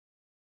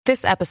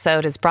This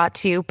episode is brought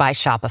to you by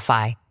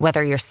Shopify.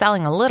 Whether you're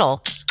selling a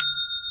little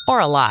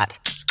or a lot,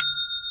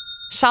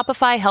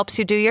 Shopify helps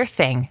you do your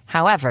thing,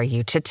 however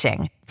you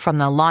cha-ching. From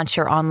the launch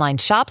your online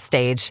shop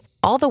stage,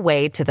 all the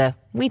way to the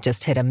we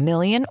just hit 1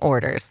 million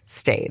orders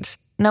stage.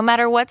 No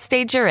matter what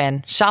stage you're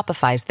in,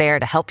 Shopify's there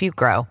to help you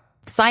grow.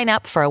 Sign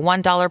up for a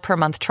 $1 per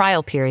month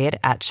trial period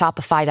at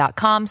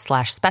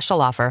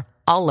shopify.com/special offer,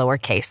 all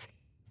lowercase.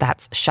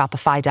 That's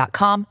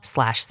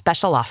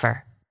shopify.com/special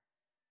offer.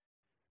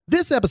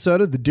 This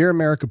episode of the Dear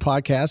America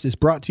podcast is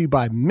brought to you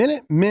by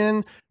Minute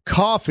Men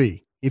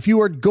Coffee. If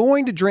you are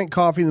going to drink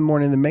coffee in the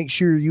morning, then make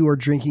sure you are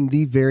drinking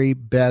the very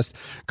best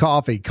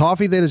coffee.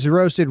 Coffee that is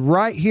roasted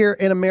right here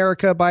in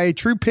America by a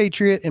true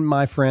patriot and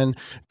my friend,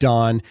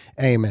 Don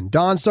Amon.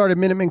 Don started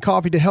Minutemen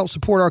Coffee to help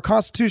support our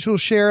constitutional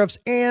sheriffs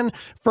and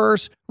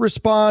first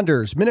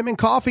responders. Minutemen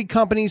Coffee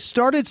companies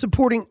started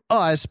supporting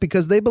us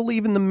because they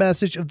believe in the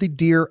message of the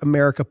Dear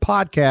America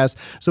podcast.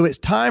 So it's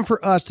time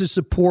for us to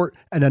support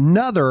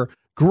another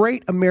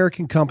great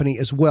American company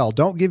as well.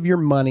 Don't give your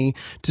money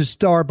to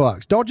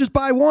Starbucks. Don't just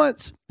buy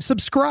once.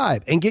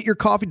 Subscribe and get your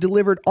coffee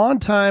delivered on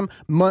time,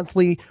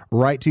 monthly,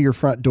 right to your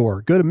front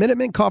door. Go to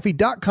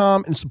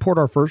MinutemenCoffee.com and support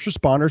our first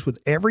responders with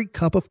every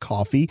cup of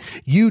coffee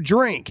you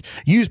drink.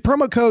 Use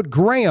promo code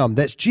GRAHAM,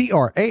 that's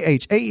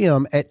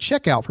GRAHAM, at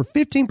checkout for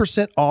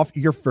 15% off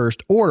your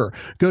first order.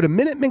 Go to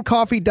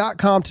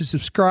MinutemenCoffee.com to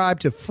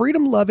subscribe to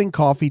freedom-loving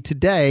coffee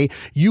today.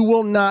 You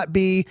will not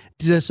be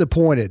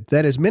disappointed.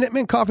 That is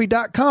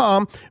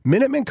MinutemenCoffee.com,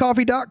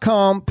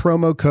 MinutemenCoffee.com,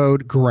 promo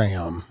code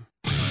GRAHAM.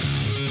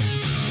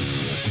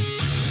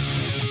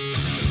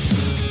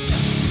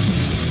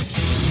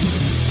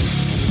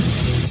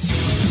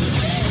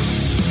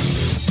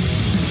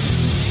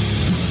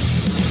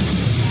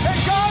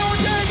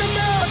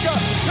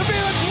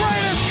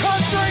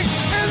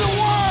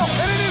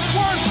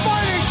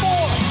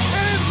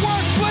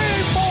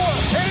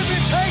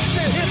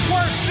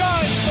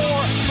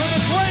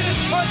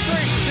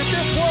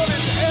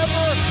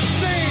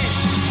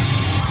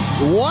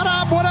 What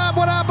up,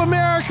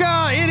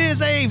 America? It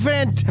is a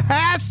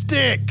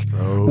fantastic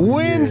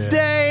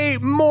Wednesday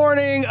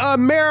morning.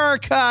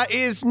 America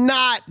is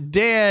not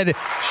dead.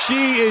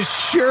 She is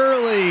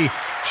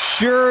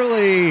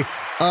surely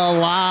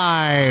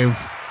alive.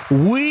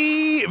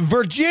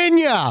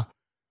 Virginia.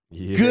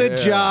 Yeah. Good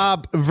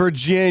job,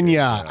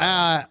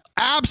 Virginia.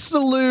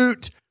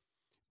 Absolute,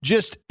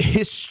 just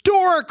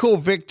historical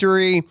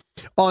victory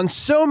on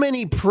so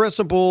many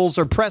principles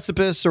or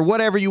precipice or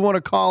whatever you want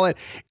to call it.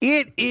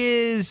 It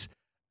is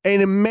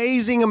an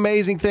amazing,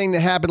 amazing thing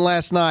that happened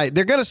last night.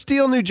 They're going to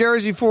steal New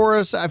Jersey for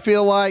us, I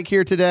feel like,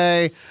 here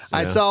today. Yeah.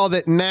 I saw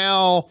that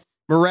now,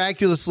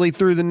 miraculously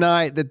through the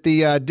night, that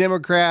the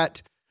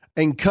Democrat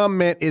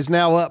incumbent is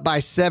now up by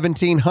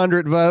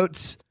 1,700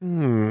 votes.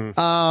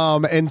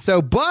 And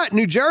so, but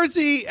New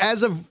Jersey,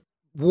 as of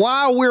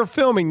while we're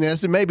filming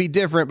this, it may be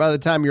different by the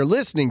time you're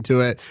listening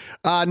to it,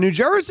 New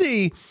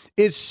Jersey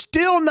is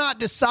still not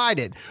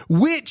decided,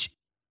 which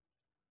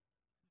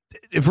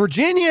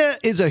Virginia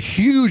is a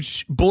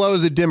huge blow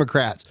to the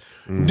Democrats.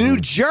 New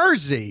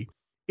Jersey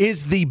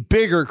is the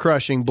bigger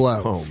crushing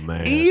blow. Oh,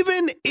 man.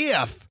 Even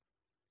if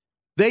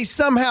they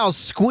somehow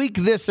squeak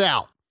this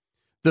out,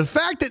 the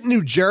fact that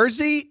New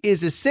Jersey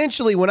is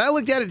essentially, when I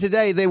looked at it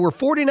today, they were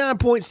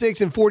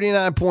 49.6 and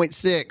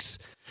 49.6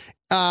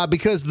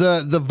 because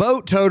the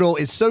vote total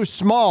is so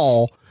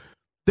small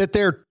that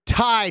they're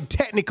tied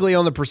technically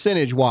on the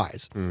percentage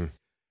wise. The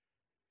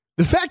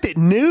fact that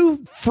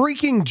New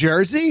freaking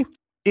Jersey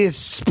is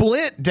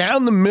split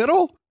down the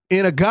middle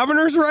in a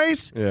governor's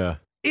race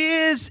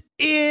is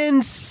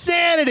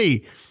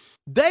insanity.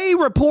 They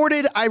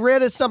reported, I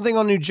read something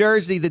on New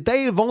Jersey, that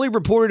they have only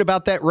reported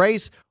about that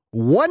race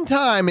one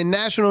time in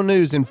national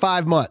news in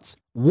 5 months.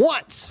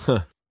 Once.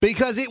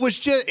 Because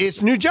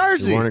it's New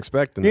Jersey. You weren't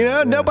expecting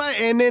that.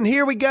 Nobody. And then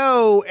here we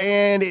go.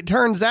 And it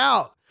turns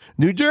out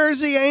New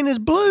Jersey ain't as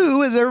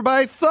blue as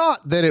everybody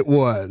thought that it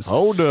was.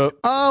 Hold up.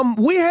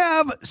 We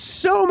have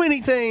so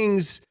many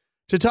things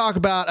to talk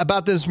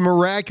about this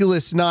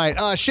miraculous night.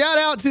 Shout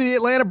out to the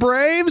Atlanta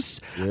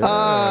Braves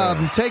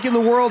taking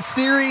the World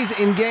Series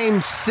in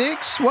Game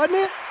 6, wasn't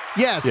it?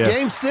 Yes.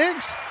 Game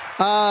 6,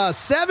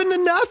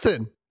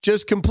 7-0.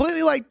 Just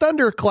completely like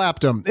thunderclapped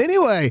them.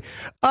 Anyway,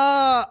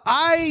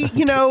 I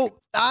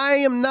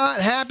am not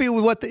happy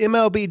with what the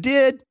MLB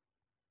did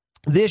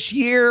this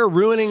year,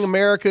 ruining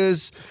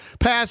America's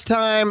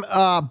pastime.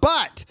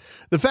 But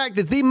the fact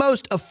that the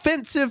most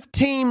offensive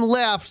team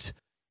left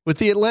with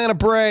the Atlanta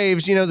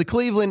Braves, the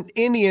Cleveland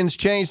Indians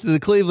changed to the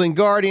Cleveland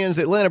Guardians.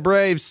 Atlanta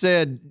Braves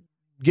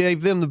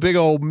gave them the big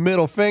old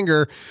middle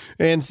finger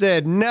and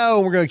said, no,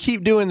 we're going to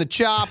keep doing the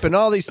chop and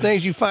all these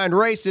things you find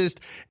racist.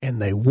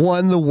 And they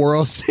won the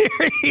World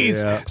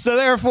Series. Yeah. So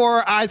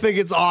therefore, I think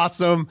it's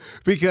awesome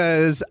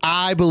because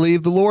I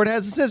believe the Lord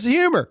has a sense of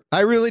humor.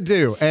 I really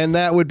do. And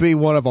that would be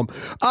one of them.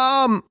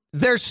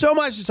 There's so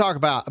much to talk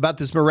about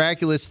this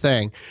miraculous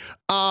thing.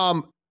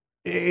 I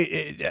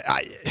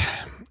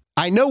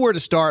know where to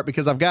start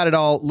because I've got it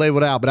all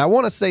labeled out, but I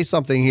want to say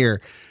something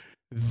here.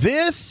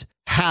 This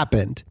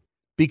happened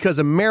because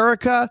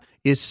America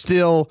is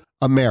still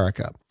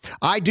America.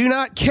 I do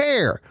not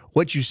care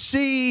what you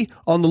see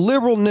on the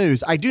liberal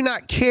news. I do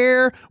not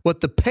care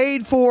what the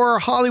paid-for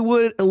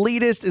Hollywood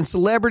elitists and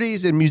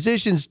celebrities and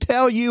musicians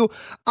tell you.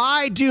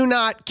 I do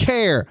not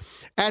care.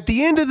 At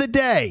the end of the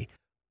day,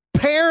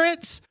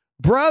 parents,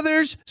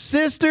 brothers,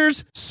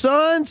 sisters,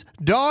 sons,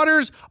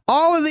 daughters,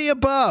 all of the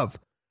above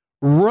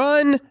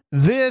run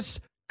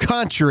this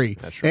country.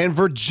 That's right. And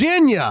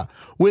Virginia,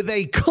 with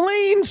a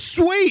clean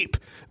sweep,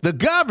 the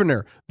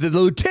governor, the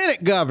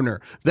lieutenant governor,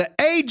 the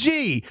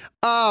AG,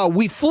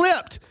 we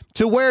flipped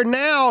to where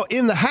now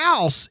in the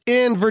House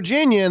in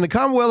Virginia, in the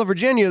Commonwealth of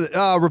Virginia,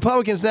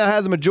 Republicans now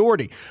have the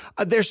majority.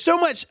 There's so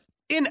much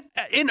in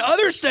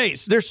other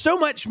states. There's so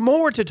much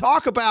more to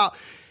talk about.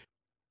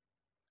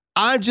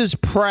 I'm just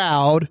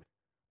proud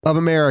of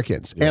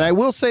Americans. Yeah. And I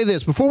will say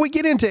this, before we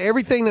get into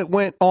everything that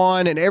went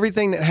on and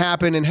everything that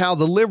happened and how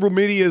the liberal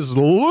media is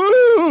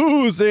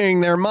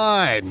losing their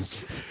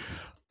minds,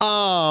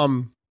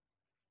 I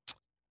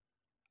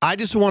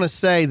just want to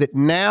say that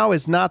now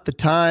is not the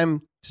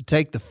time to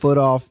take the foot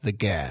off the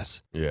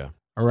gas. Yeah.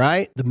 All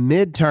right? The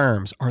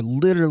midterms are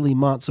literally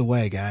months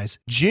away, guys.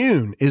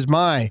 June is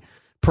my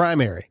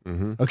primary.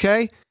 Mm-hmm.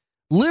 Okay?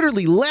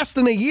 Literally less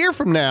than a year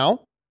from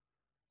now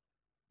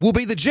will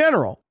be the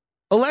general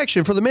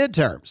election for the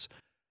midterms.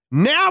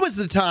 Now is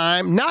the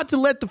time not to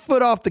let the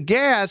foot off the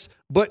gas,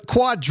 but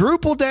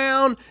quadruple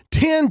down,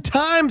 10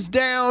 times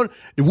down.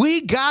 We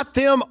got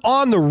them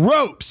on the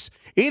ropes.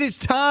 It is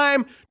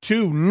time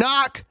to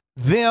knock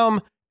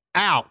them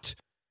out.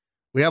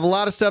 We have a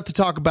lot of stuff to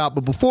talk about,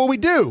 but before we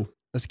do,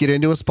 let's get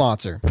into a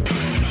sponsor.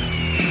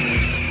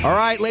 All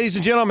right, ladies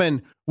and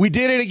gentlemen, we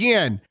did it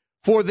again.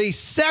 For the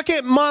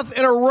second month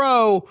in a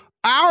row,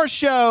 our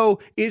show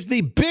is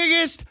the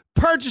biggest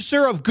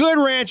purchaser of Good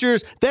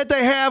Ranchers that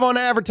they have on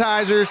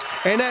advertisers,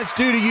 and that's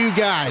due to you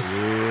guys.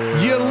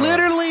 Yeah. You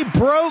literally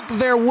broke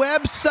their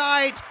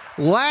website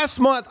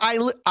last month.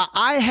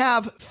 I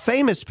have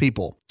famous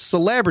people,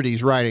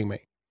 celebrities writing me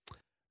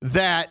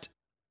that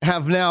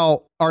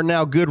are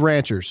now Good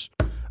Ranchers.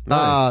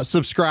 Nice.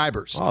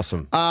 Subscribers.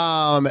 Awesome.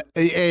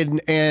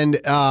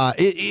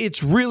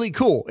 It's really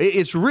cool.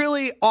 It's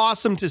really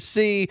awesome to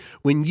see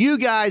when you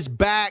guys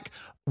back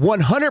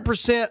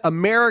 100%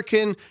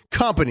 American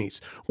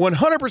companies,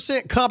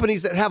 100%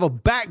 companies that have a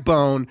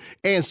backbone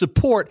and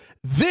support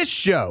this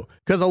show,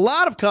 because a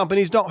lot of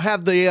companies don't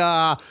have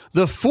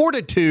the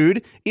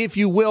fortitude, if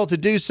you will, to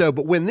do so.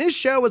 But when this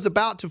show is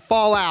about to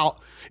fall out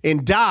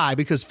and die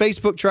because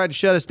Facebook tried to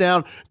shut us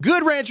down,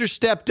 Good Ranchers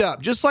stepped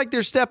up. Just like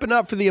they're stepping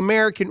up for the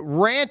American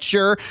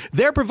rancher,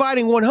 they're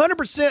providing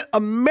 100%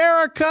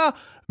 America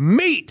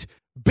meat.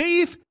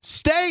 Beef,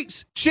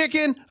 steaks,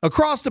 chicken,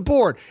 across the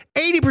board.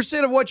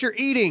 80% of what you're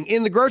eating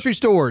in the grocery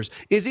stores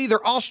is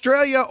either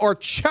Australia or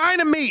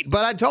China meat.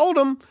 But I told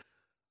them,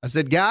 I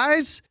said,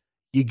 guys,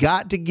 you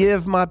got to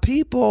give my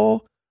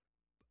people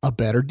a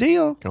better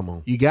deal. Come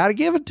on. You got to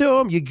give it to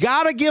them. You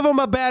got to give them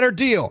a better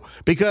deal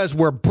because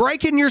we're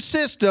breaking your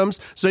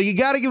systems. So you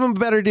got to give them a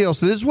better deal.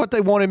 So this is what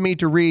they wanted me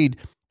to read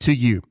to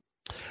you.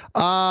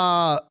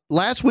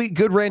 Last week,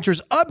 Good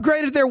Ranchers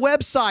upgraded their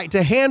website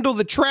to handle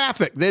the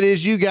traffic that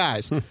is you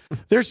guys.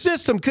 Their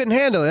system couldn't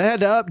handle it. They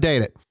had to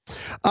update it.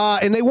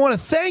 And they want to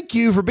thank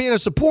you for being a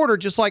supporter,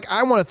 just like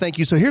I want to thank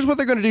you. So here's what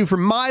they're going to do for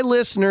my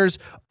listeners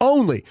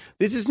only.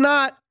 This is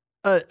not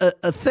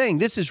a thing.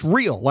 This is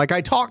real. Like,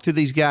 I talk to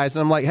these guys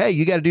and I'm like, hey,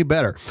 you got to do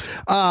better.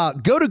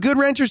 Go to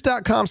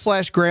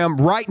goodranchers.com/Graham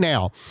right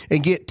now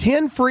and get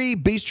 10 free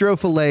bistro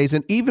fillets,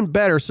 and even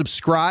better,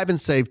 subscribe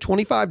and save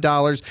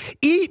 $25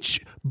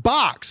 each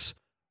box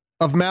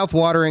of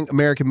mouthwatering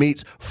American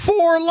meats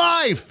for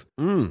life.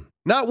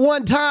 Not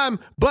one time,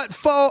 but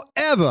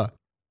forever.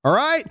 All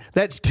right?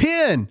 That's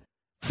 10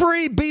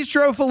 free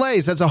bistro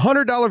fillets. That's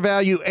 $100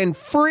 value and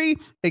free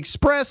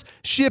express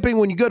shipping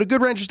when you go to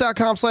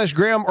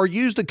goodranchers.com/Graham or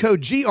use the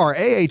code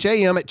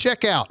GRAHAM at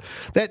checkout.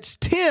 That's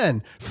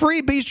 10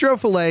 free bistro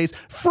fillets,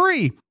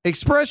 free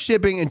express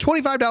shipping, and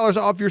 $25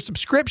 off your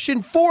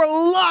subscription for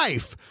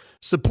life.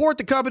 Support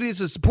the companies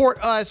that support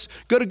us.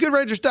 Go to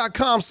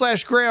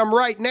goodranchers.com/Graham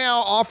right now.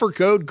 Offer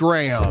code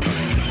Graham.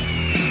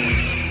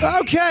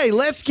 Okay,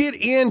 let's get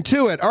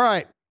into it. All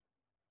right.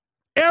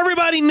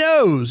 Everybody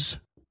knows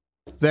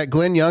that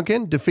Glenn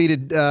Youngkin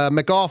defeated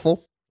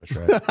McAwful. That's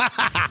right.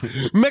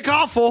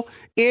 McAwful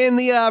in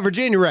the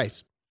Virginia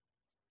race.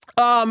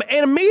 And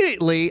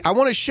immediately, I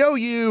want to show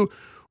you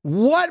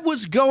what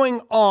was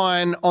going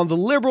on the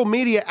liberal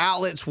media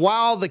outlets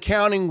while the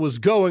counting was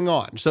going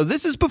on. So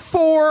this is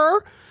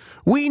before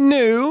we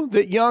knew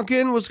that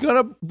Youngkin was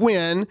going to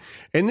win.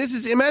 And this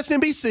is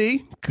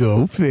MSNBC.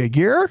 Go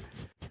figure.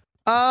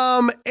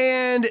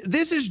 And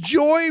this is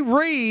Joy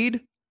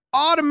Reid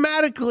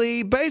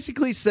automatically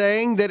basically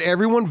saying that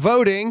everyone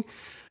voting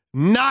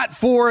not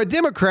for a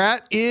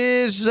Democrat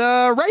is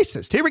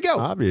racist. Here we go.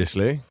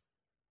 Obviously.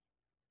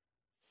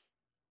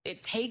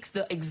 It takes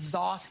the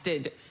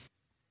exhausted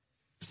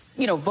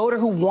voter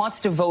who wants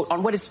to vote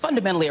on what is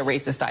fundamentally a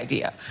racist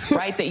idea,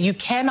 right? That you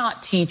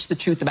cannot teach the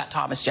truth about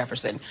Thomas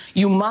Jefferson.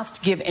 You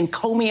must give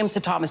encomiums to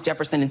Thomas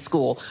Jefferson in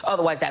school.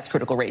 Otherwise, that's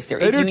critical race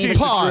theory.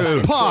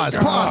 Pause.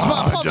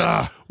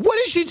 What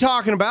is she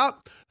talking about?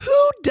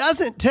 Who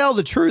doesn't tell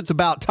the truth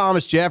about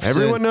Thomas Jefferson?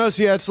 Everyone knows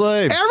he had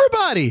slaves.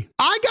 Everybody.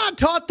 I got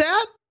taught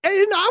that,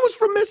 and I was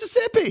from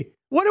Mississippi.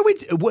 What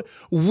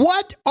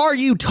are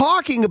you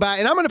talking about?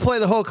 And I'm going to play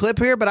the whole clip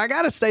here, but I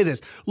got to say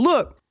this.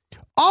 Look,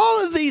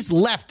 all of these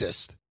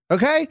leftists,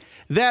 okay,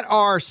 that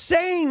are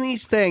saying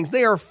these things,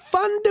 they are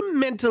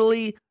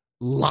fundamentally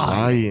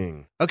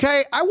lying.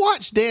 Okay, I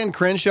watched Dan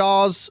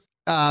Crenshaw's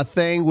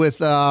thing with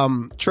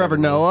Trevor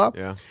Noah.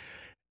 Yeah.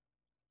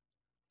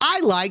 I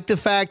like the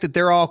fact that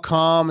they're all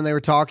calm and they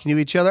were talking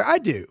to each other. I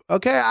do.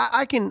 Okay,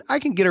 I can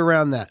get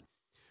around that.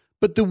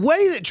 But the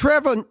way that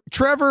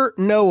Trevor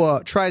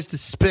Noah tries to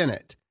spin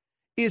it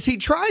is he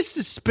tries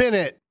to spin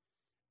it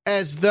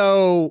as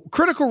though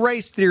critical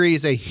race theory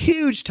is a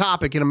huge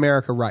topic in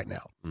America right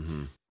now.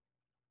 Mm-hmm.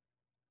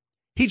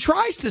 He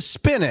tries to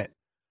spin it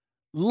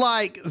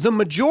like the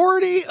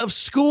majority of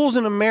schools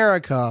in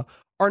America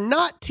are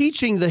not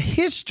teaching the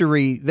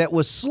history that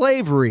was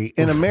slavery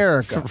in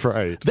America.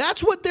 Right.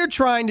 That's what they're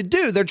trying to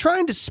do. They're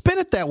trying to spin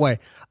it that way.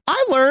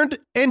 I learned,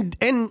 and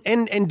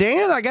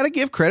Dan, I got to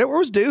give credit where it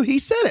was due. He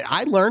said it.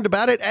 I learned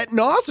about it ad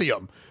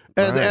nauseum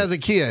as a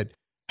kid.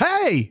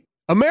 Hey,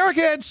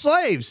 America had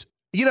slaves.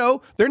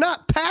 They're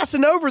not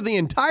passing over the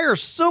entire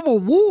Civil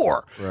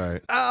War.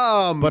 Right.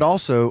 But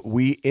also,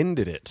 we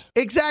ended it.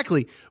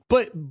 Exactly.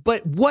 But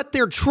what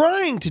they're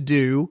trying to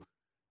do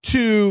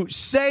to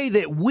say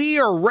that we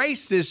are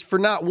racist for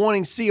not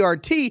wanting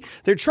CRT,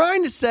 they're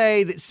trying to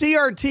say that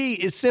CRT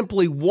is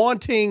simply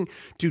wanting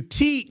to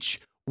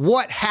teach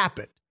what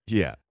happened.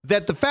 Yeah.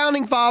 That the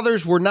founding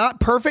fathers were not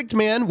perfect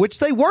men, which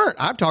they weren't.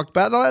 I've talked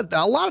about that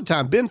a lot of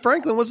time. Ben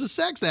Franklin was a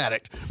sex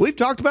addict. We've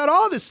talked about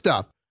all this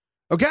stuff.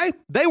 Okay?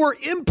 They were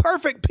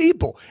imperfect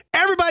people.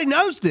 Everybody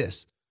knows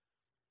this.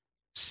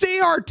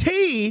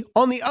 CRT,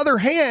 on the other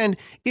hand,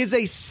 is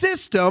a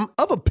system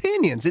of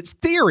opinions. It's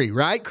theory,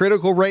 right?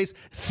 Critical race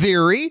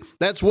theory.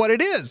 That's what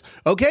it is.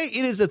 Okay?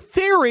 It is a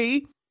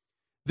theory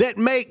that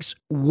makes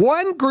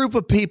one group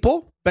of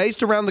people,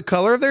 based around the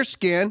color of their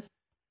skin,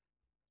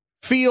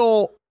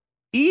 feel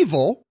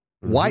evil,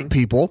 white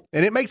people,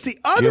 and it makes the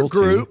other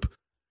group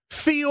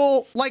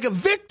feel like a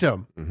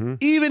victim,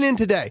 even in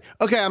today.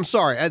 Okay, I'm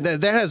sorry.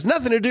 That has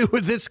nothing to do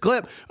with this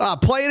clip.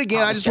 Play it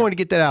again. I just wanted to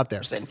get that out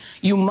there.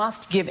 You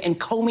must give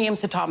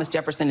encomiums to Thomas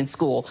Jefferson in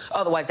school.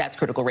 Otherwise, that's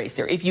critical race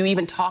theory. If you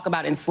even talk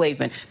about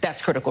enslavement,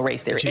 that's critical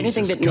race theory.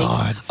 Anything that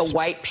makes a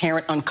white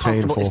parent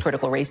uncomfortable is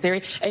critical race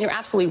theory. And you're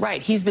absolutely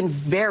right. He's been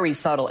very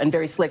subtle and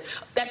very slick.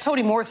 That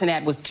Toni Morrison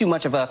ad was too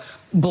much of a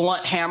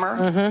blunt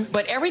hammer.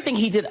 But everything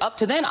he did up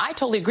to then, I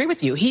totally agree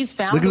with you. He's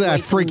found Look at that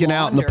freaking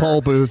out in the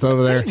poll booth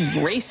over there.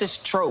 Racist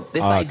trope,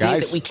 this idea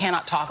that we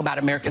cannot talk about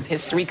America's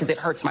history because it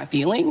hurts my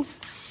feelings.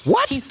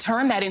 What? He's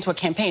turned that into a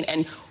campaign.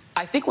 And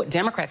I think what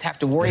Democrats have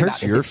to worry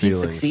about is if he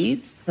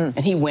succeeds and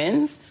he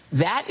wins,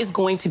 that is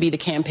going to be the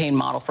campaign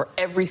model for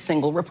every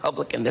single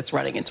Republican that's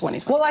running in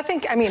 2020. Well, I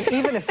think,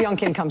 even if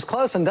Youngkin comes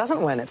close and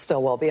doesn't win, it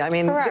still will be.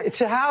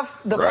 To have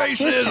the Fox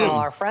News Channel,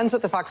 our friends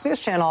at the Fox News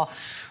Channel,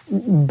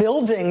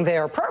 building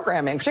their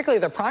programming, particularly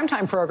their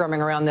primetime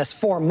programming around this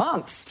for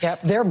months.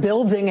 Yep. They're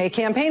building a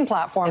campaign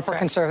platform for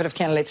conservative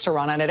candidates to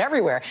run on it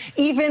everywhere,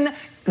 even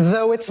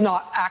though it's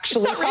not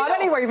actually taught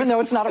anywhere, even though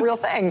it's not a real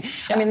thing.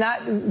 Yeah.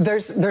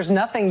 There's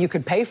nothing you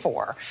could pay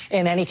for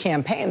in any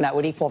campaign that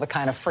would equal the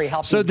kind of free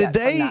help you get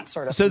from that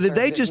sort of did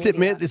they just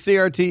admit the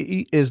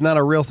CRT is not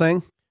a real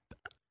thing?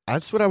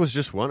 That's what I was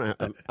just wondering.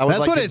 That's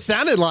what it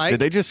sounded like.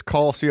 Did they just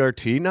call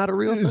CRT not a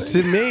real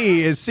thing? To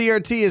me,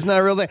 CRT is not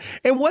a real thing.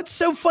 And what's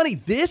so funny,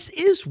 this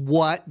is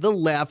what the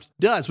left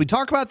does. We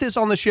talk about this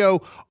on the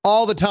show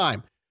all the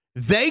time.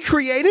 They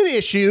create an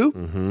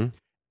issue,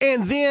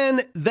 and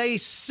then they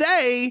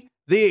say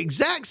the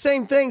exact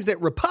same things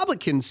that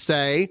Republicans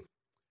say,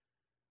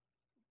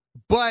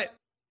 but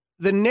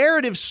the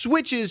narrative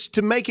switches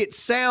to make it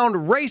sound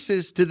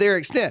racist to their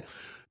extent.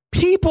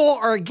 People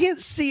are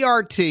against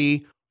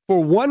CRT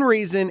for one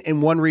reason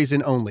and one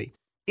reason only.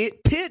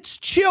 It pits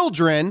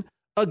children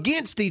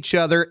against each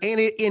other, and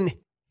it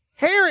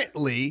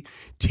inherently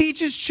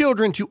teaches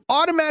children to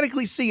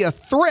automatically see a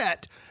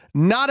threat,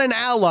 not an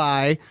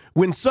ally,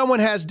 when someone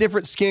has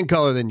different skin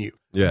color than you.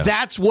 Yeah.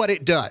 That's what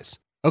it does.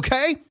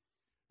 Okay?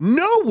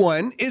 No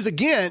one is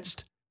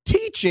against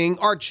teaching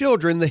our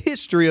children the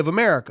history of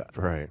America.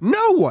 Right.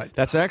 No one.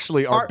 That's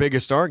actually our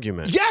biggest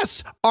argument.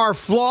 Yes. Our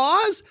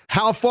flaws,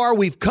 how far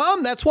we've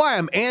come. That's why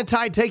I'm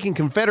anti taking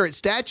Confederate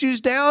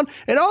statues down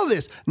and all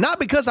this. Not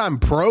because I'm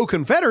pro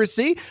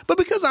Confederacy, but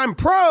because I'm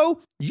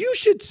pro, you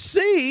should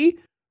see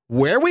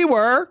where we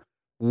were,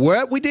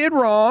 what we did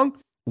wrong,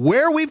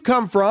 where we've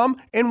come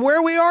from, and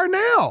where we are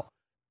now.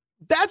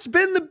 That's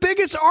been the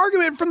biggest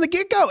argument from the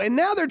get-go. And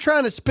now they're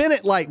trying to spin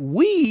it like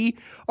we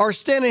are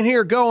standing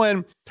here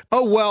going,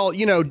 oh, well,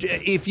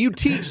 if you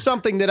teach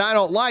something that I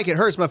don't like, it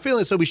hurts my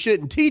feelings, so we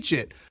shouldn't teach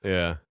it.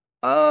 Yeah.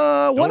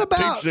 What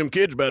about teach them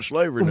kids about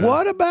slavery now.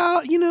 What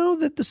about,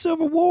 that the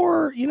Civil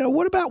War,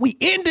 what about we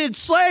ended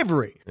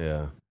slavery?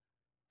 Yeah.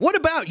 What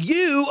about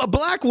you, a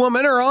black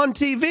woman, are on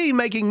TV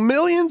making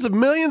millions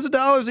of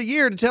dollars a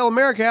year to tell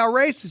America how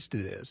racist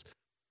it is?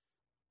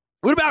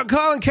 What about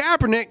Colin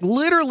Kaepernick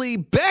literally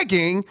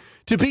begging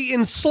to be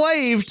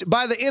enslaved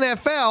by the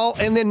NFL,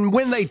 and then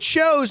when they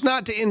chose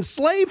not to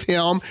enslave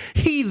him,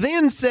 he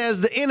then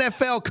says the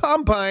NFL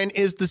combine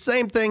is the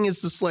same thing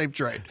as the slave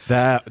trade?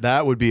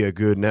 That would be a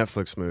good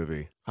Netflix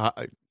movie.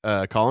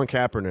 Colin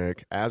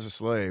Kaepernick as a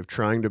slave,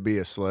 trying to be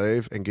a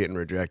slave and getting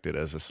rejected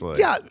as a slave.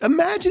 Yeah,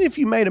 imagine if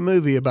you made a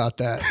movie about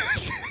that.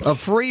 A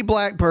free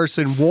black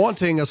person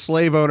wanting a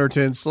slave owner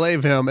to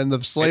enslave him, and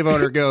the slave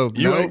owner go,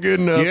 You ain't good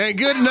enough. You ain't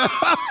good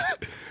enough.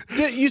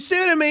 You see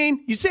what I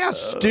mean? You see how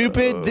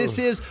stupid this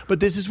is?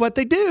 But this is what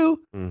they do.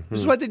 Mm-hmm.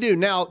 This is what they do.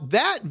 Now,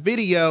 that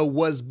video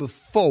was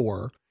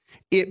before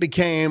it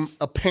became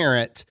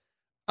apparent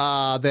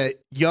that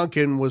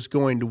Youngkin was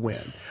going to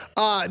win.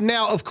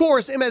 Now, of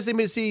course,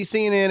 MSNBC,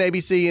 CNN,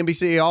 ABC,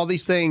 NBC, all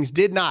these things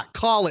did not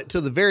call it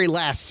till the very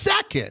last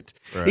second,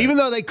 right, even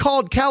though they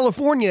called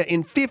California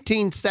in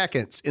 15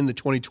 seconds in the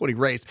 2020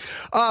 race.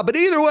 But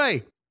either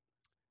way,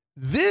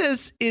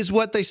 this is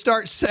what they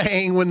start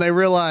saying when they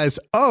realize,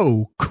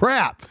 oh,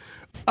 crap.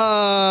 Where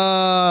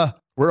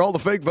are all the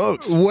fake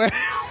votes? What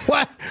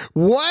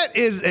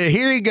is,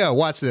 here you go.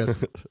 Watch this.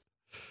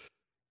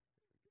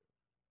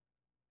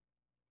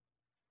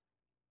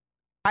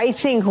 I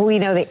think we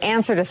know the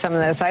answer to some of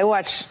this. I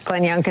watched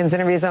Glenn Youngkin's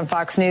interviews on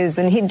Fox News,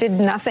 and he did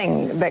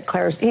nothing that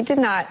he did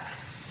not.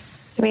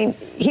 I mean,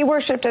 he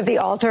worshipped at the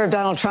altar of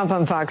Donald Trump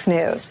on Fox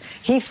News.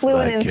 He flew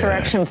an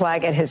insurrection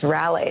flag at his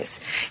rallies.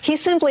 He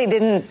simply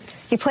didn't.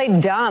 He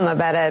played dumb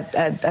about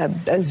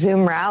a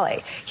Zoom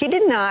rally. He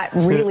did not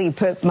really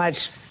put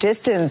much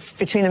distance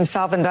between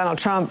himself and Donald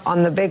Trump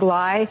on the big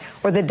lie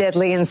or the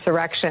deadly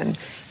insurrection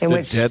in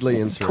which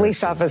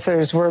police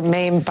officers were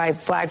maimed by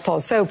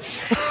flagpoles. So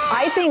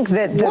I think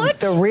that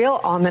the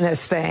real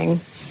ominous thing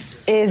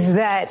is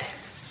that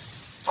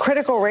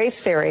critical race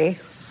theory,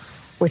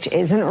 which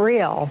isn't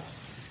real,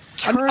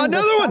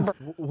 Another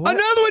one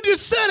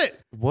just said it.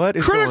 What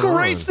is critical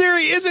race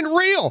theory isn't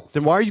real?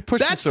 Then why are you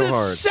pushing That's so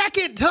hard? That's the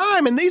second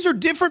time, and these are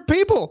different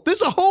people.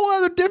 This is a whole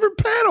other different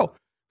panel.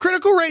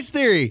 Critical race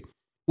theory,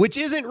 which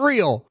isn't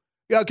real.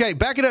 Okay,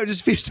 back it up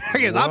just a few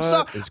seconds.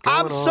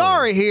 I'm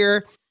sorry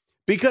here,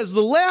 because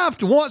the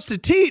left wants to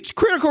teach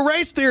critical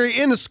race theory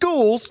in the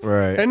schools,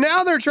 right, and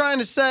now they're trying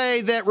to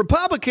say that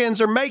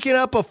Republicans are making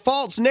up a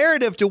false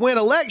narrative to win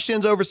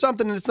elections over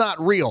something that's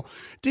not real.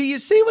 Do you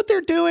see what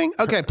they're doing?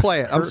 Okay, play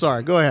it. I'm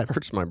sorry. Go ahead.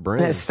 Hurts my brain.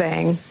 This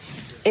thing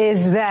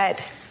is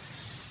that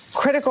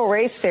critical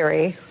race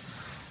theory,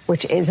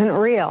 which isn't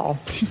real,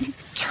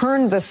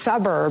 turned the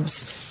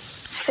suburbs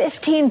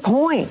 15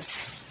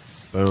 points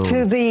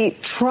to the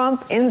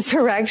Trump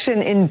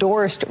insurrection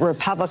endorsed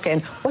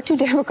Republican. What do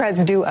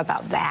Democrats do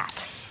about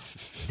that?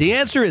 The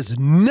answer is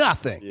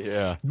nothing.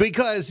 Yeah.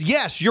 Because,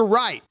 yes, you're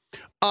right.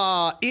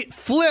 It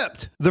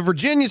flipped the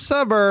Virginia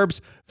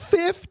suburbs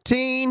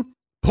 15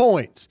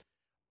 points.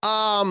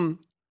 It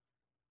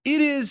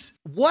is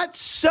what's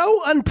so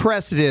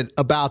unprecedented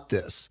about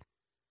this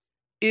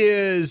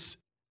is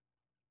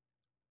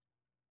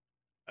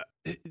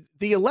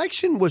the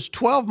election was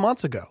 12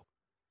 months ago.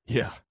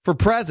 Yeah. For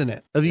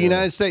president of the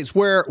United States,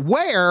 where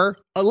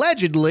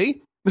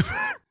allegedly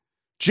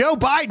Joe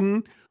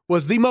Biden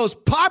was the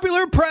most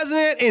popular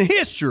president in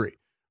history,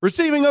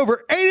 receiving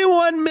over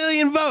 81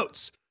 million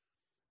votes.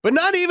 But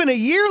not even a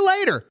year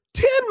later,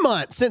 10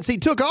 months since he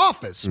took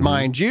office,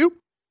 mind you,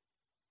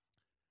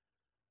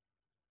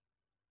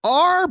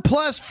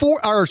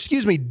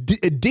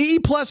 D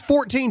plus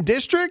 14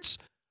 districts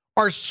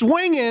are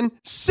swinging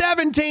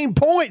 17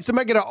 points to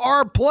make it an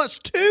R plus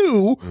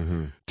 2.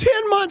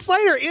 10 months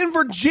later in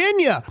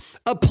Virginia,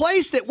 a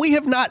place that we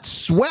have not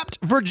swept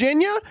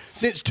Virginia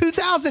since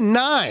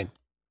 2009.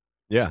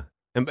 Yeah.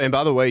 And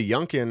by the way,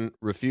 Youngkin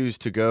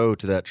refused to go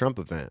to that Trump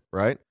event,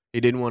 right? He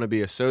didn't want to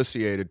be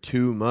associated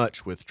too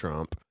much with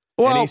Trump.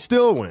 Well, and he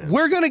still wins.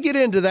 We're going to get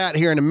into that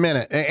here in a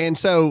minute. And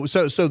so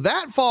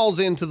that falls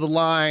into the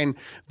line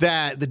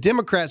that the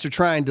Democrats are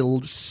trying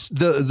to,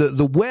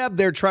 the web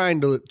they're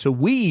trying to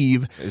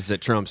weave. Is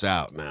that Trump's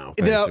out now?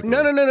 No.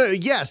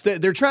 Yes,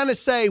 they're trying to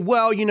say,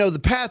 well, the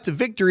path to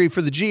victory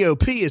for the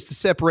GOP is to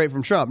separate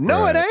from Trump.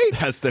 No, It ain't.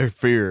 That's their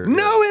fear.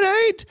 No,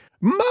 it ain't.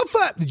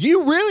 Motherfucker,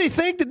 you really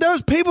think that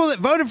those people that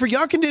voted for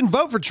Youngkin didn't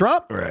vote for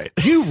Trump? Right.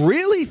 You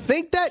really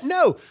think that?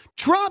 No.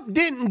 Trump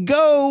didn't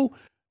go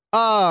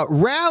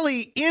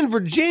rally in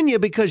Virginia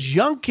because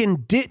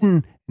Youngkin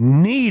didn't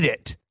need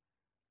it.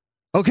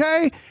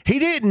 Okay? He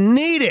didn't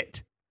need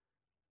it.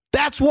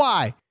 That's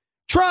why.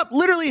 Trump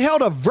literally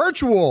held a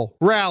virtual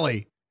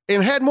rally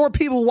and had more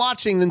people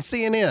watching than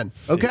CNN.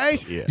 Okay?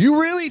 Yeah.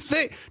 You really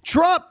think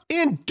Trump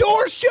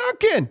endorsed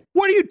Youngkin?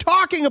 What are you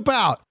talking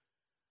about?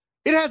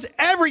 It has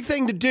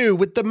everything to do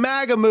with the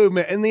MAGA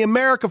movement and the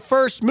America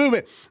First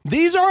movement.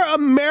 These are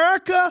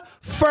America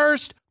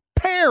First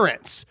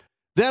parents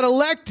that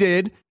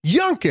elected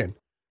Youngkin.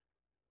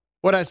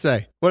 What'd I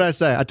say?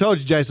 I told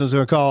you Jason was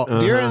going to call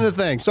during the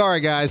thing.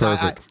 Sorry, guys.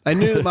 I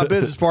knew that my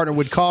business partner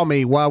would call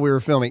me while we were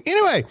filming.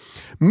 Anyway,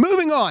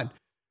 moving on.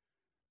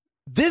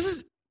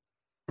 This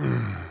is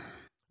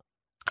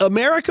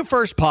America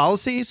First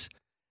policies,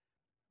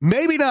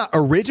 maybe not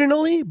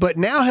originally, but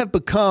now have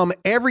become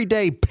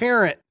everyday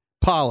parent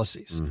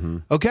policies.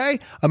 Okay?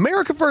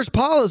 America First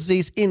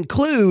policies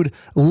include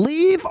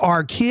leave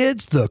our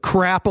kids the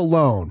crap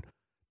alone.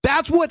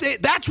 That's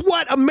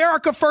what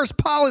America First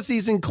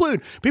policies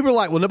include. People are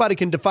like, well, nobody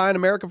can define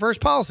America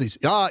First policies.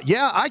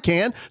 Yeah, I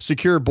can.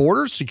 Secure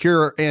borders,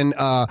 secure and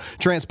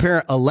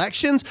transparent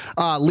elections,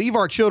 leave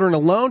our children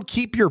alone,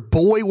 keep your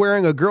boy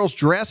wearing a girl's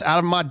dress out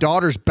of my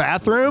daughter's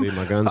bathroom. Leave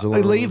my guns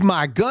alone. Leave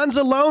my guns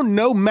alone.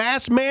 No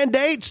mask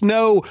mandates,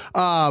 no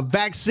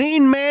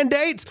vaccine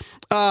mandates.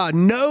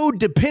 No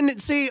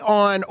dependency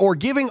on or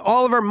giving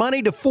all of our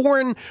money to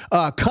foreign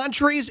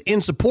countries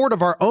in support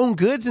of our own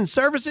goods and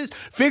services,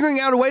 figuring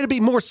out a way to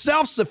be more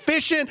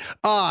self-sufficient,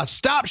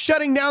 stop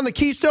shutting down the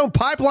Keystone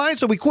Pipeline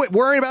so we quit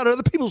worrying about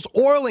other people's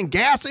oil and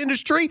gas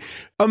industry.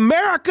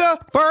 America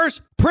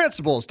First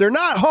principles. They're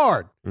not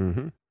hard.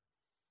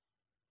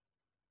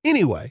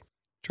 Anyway,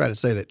 try to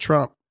say that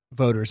Trump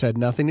voters had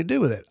nothing to do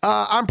with it.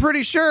 I'm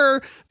pretty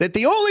sure that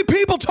the only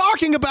people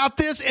talking about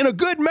this in a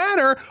good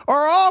manner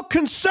are all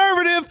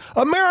conservative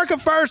America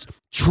First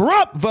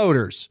Trump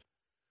voters.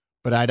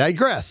 But I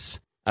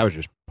digress. I was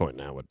just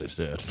pointing out what they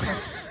said.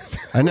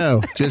 I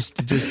know. Just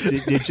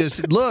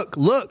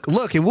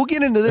look, and we'll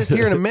get into this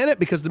here in a minute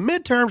because the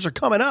midterms are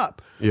coming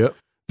up. Yep.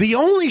 The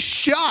only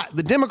shot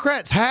the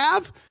Democrats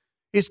have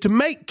is to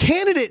make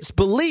candidates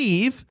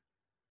believe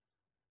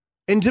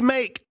and to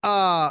make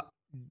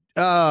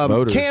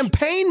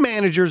campaign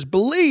managers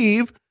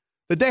believe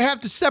that they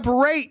have to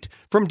separate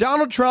from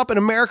Donald Trump and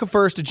America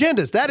First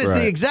agendas. That is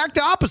the exact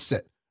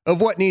opposite of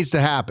what needs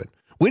to happen.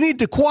 We need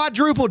to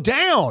quadruple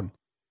down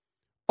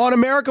on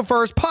America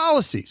First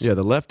policies. Yeah,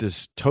 the left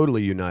is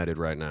totally united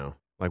right now.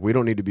 Like, we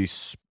don't need to be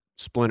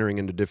splintering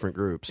into different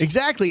groups.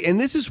 Exactly,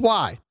 and this is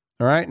why.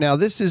 All right, now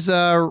this is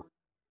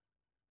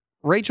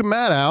Rachel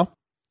Maddow.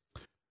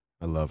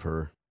 I love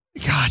her.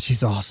 God,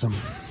 she's awesome.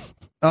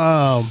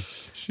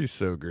 She's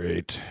so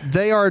great.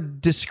 They are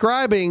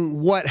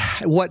describing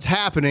what's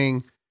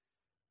happening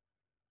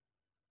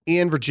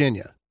in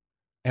Virginia,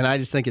 and I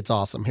just think it's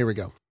awesome. Here we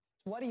go.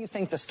 What do you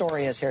think the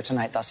story is here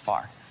tonight thus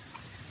far?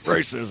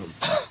 Racism.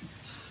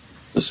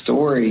 The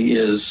story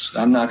is,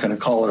 I'm not going to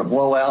call it a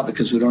blowout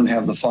because we don't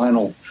have the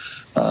final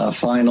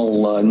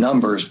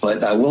numbers,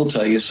 but I will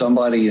tell you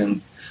somebody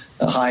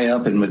high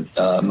up in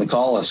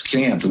McAuliffe's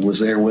camp who was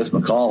there with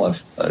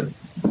McAuliffe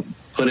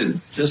put it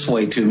this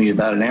way to me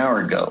about an hour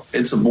ago.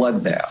 It's a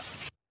bloodbath.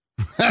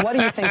 What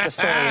do you think the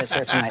story is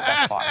here tonight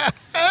thus far?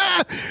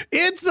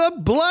 It's a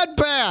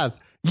bloodbath.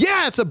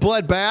 Yeah, it's a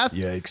bloodbath.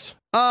 Yikes.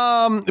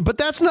 But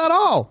that's not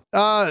all.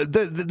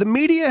 The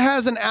media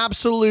has an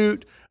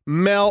absolute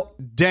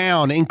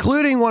meltdown,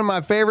 including one of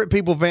my favorite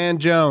people, Van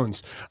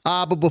Jones.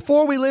 But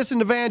before we listen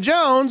to Van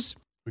Jones,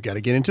 we got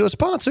to get into a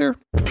sponsor.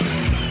 All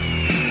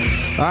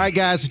right,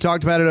 guys, we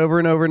talked about it over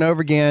and over and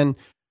over again.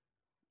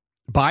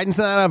 Biden's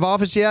not out of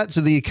office yet,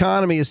 so the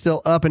economy is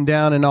still up and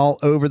down and all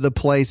over the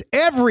place.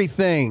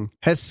 Everything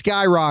has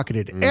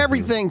skyrocketed.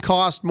 Everything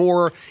costs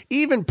more.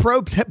 Even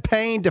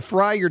propane to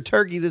fry your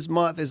turkey this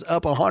month is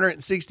up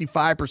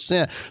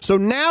 165%. So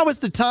now is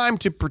the time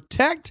to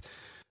protect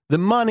the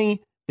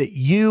money that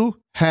you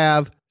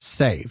have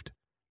saved.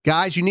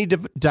 Guys, you need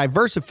to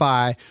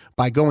diversify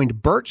by going to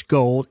Birch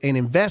Gold and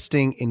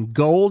investing in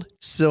gold,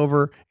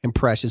 silver, and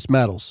precious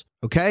metals.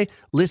 Okay?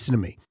 Listen to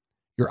me.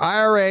 Your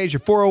IRAs, your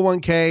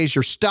 401ks,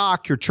 your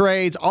stock, your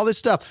trades, all this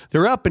stuff,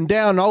 they're up and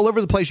down and all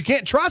over the place. You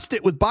can't trust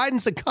it with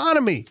Biden's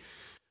economy.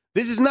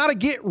 This is not a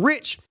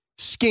get-rich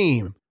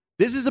scheme.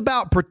 This is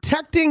about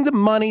protecting the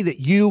money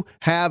that you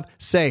have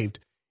saved.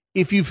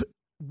 If you've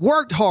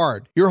worked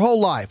hard your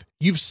whole life,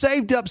 you've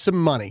saved up some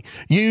money,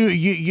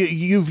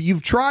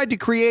 you've tried to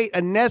create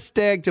a nest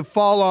egg to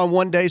fall on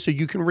one day so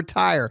you can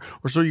retire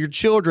or so your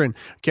children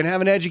can have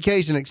an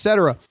education,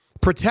 etc.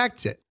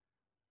 Protect it.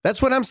 That's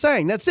what I'm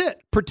saying. That's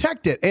it.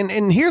 Protect it.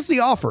 And here's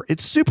the offer.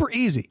 It's super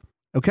easy.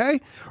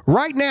 Okay?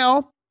 Right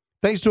now,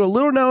 thanks to a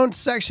little known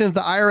section of the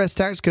IRS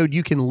tax code,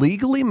 you can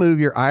legally move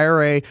your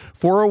IRA,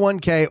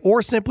 401k,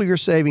 or simply your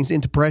savings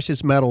into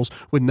precious metals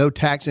with no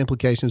tax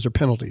implications or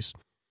penalties.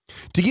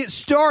 To get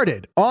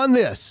started on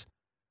this,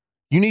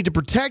 you need to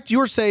protect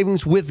your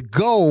savings with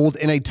gold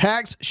in a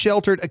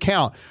tax-sheltered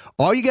account.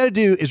 All you got to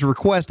do is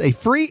request a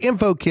free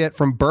info kit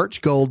from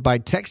Birch Gold by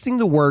texting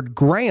the word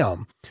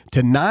Graham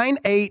to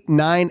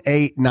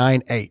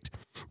 989898.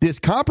 This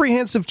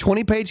comprehensive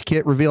 20-page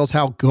kit reveals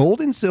how gold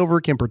and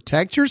silver can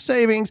protect your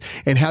savings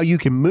and how you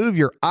can move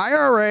your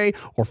IRA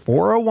or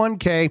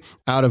 401k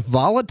out of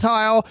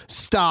volatile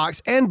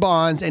stocks and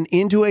bonds and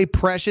into a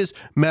precious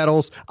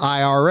metals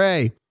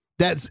IRA.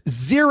 That's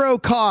zero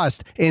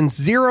cost and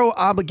zero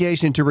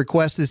obligation to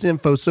request this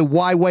info, so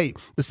why wait?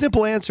 The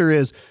simple answer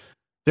is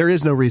there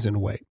is no reason to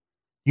wait.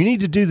 You need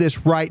to do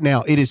this right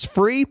now. It is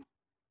free.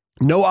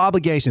 No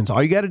obligations.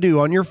 All you got to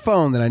do on your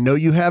phone that I know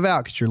you have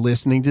out because you're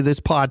listening to this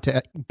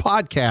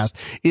podcast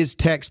is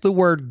text the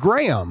word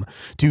Graham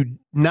to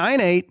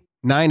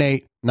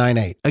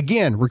 989898.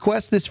 Again,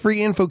 request this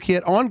free info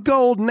kit on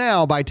gold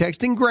now by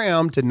texting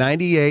Graham to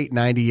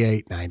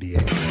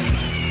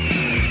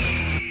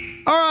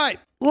 989898. All right,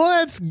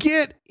 let's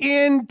get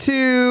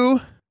into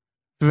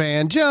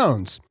Van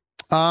Jones.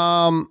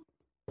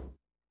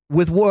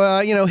 With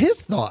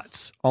his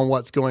thoughts on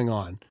what's going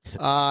on.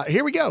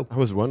 Here we go. I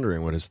was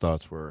wondering what his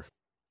thoughts were.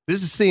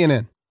 This is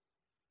CNN.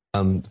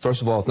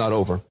 First of all, it's not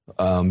over.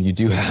 You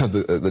do have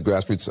the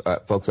grassroots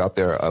folks out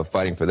there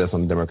fighting for this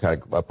on the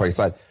Democratic Party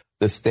side.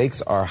 The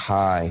stakes are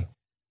high.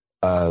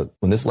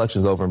 When this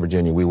election is over in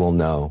Virginia, we will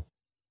know.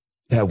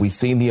 Have we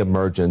seen the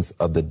emergence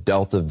of the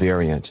Delta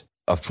variant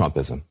of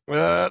Trumpism?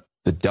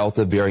 The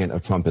Delta variant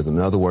of Trumpism. In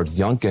other words,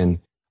 Youngkin,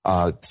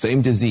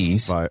 same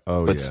disease,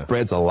 but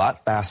spreads a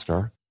lot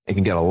faster and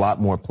can get a lot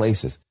more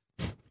places.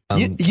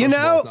 You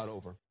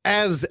know,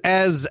 as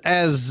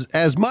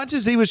much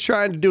as he was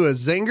trying to do a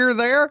zinger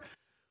there,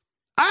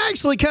 I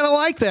actually kind of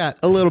like that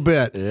a little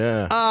bit.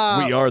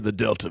 Yeah, we are the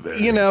Delta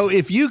variant. You know,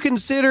 if you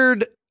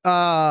considered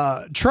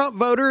Trump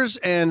voters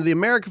and the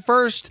America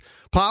First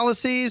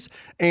policies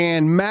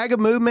and MAGA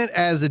movement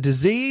as a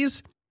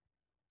disease,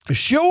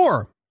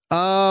 sure,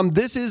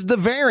 this is the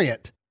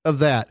variant of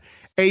that.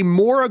 A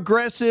more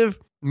aggressive,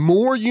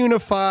 more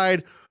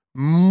unified,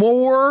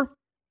 more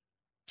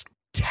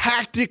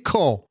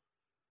tactical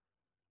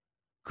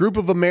group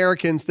of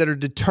Americans that are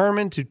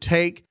determined to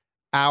take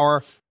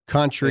our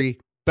country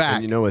back.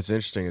 And you know what's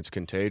interesting? It's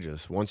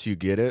contagious. Once you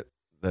get it,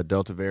 that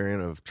Delta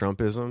variant of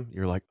Trumpism,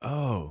 you're like,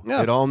 oh,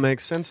 it all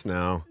makes sense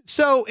now.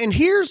 So, and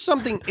here's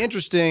something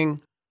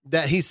interesting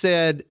that he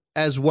said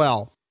as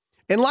well.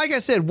 And like I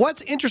said,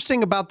 what's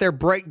interesting about their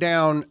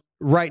breakdown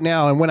right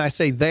now, and when I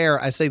say there,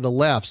 I say the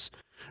left's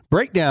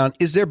breakdown,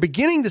 is they're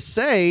beginning to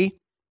say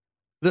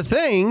the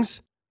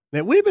things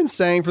that we've been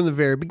saying from the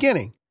very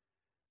beginning,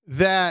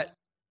 that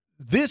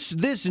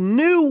this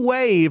new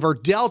wave or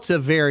Delta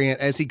variant,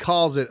 as he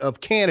calls it,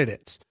 of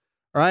candidates,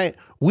 right?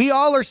 We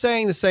all are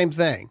saying the same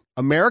thing.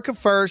 America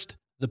first,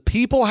 the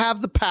people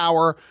have the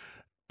power.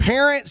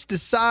 Parents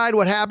decide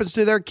what happens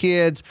to their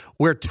kids.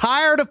 We're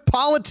tired of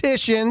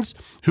politicians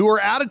who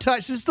are out of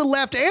touch. This is the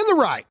left and the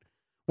right.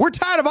 We're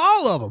tired of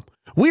all of them.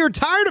 We are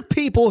tired of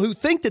people who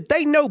think that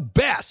they know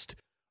best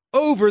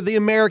over the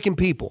American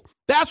people.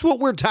 That's what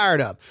we're tired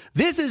of.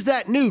 This is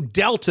that new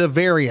Delta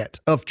variant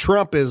of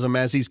Trumpism,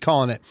 as he's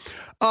calling it.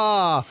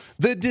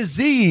 The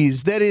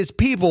disease that is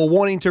people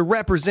wanting to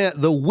represent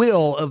the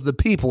will of the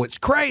people. It's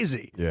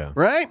crazy. Yeah.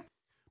 Right?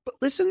 But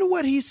listen to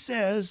what he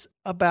says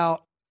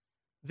about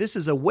this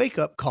is a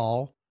wake-up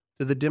call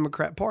to the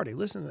Democrat Party.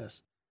 Listen to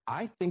this.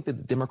 I think that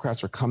the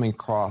Democrats are coming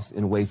across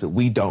in ways that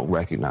we don't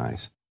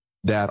recognize,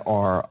 that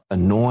are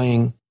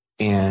annoying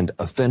and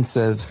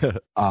offensive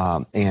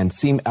and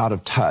seem out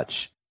of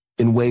touch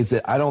in ways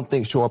that I don't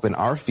think show up in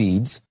our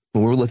feeds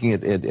when we're looking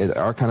at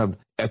our kind of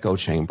echo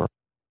chamber.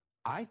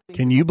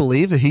 Can you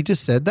believe that he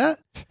just said that?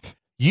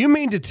 You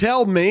mean to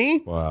tell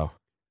me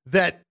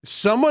that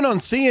someone on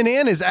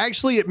CNN is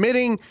actually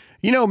admitting,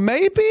 you know,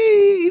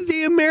 maybe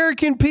the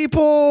American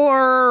people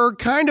are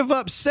kind of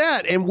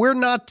upset and we're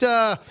not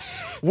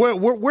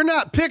we're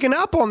not picking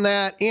up on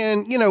that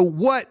in, you know,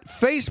 what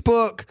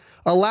Facebook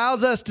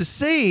allows us to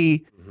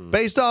see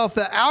based off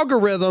the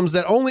algorithms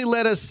that only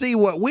let us see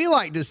what we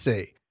like to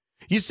see.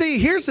 You see,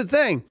 here's the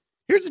thing.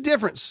 Here's the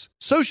difference,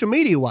 social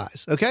media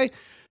wise, okay?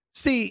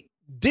 See,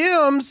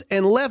 Dems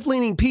and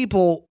left-leaning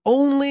people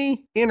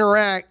only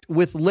interact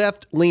with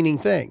left-leaning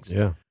things.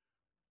 Yeah.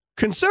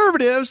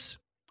 Conservatives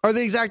are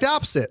the exact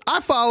opposite. I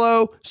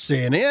follow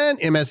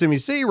CNN,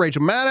 MSNBC,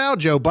 Rachel Maddow,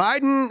 Joe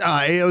Biden,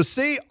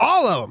 AOC,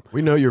 all of them.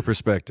 We know your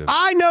perspective.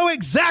 I know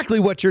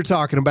exactly what you're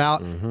talking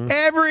about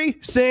every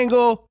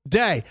single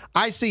day.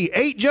 I see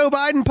 8 Joe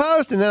Biden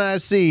posts, and then I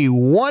see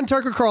 1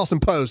 Tucker Carlson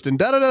post, and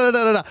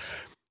da-da-da-da-da-da.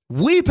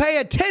 We pay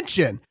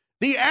attention.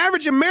 The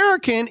average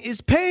American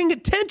is paying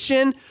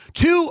attention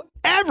to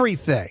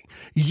everything.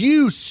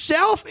 You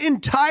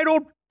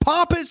self-entitled,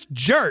 pompous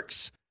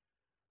jerks.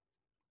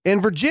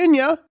 And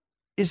Virginia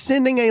is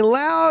sending a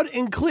loud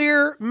and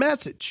clear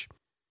message.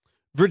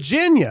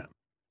 Virginia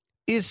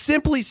is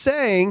simply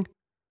saying,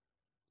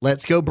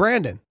 let's go,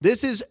 Brandon.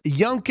 This is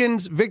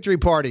Youngkin's victory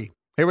party.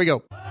 Here we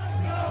go.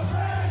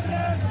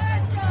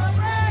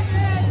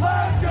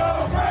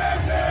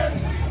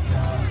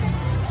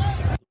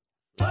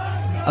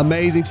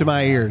 Amazing to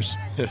my ears.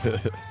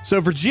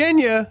 So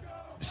Virginia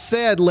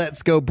said,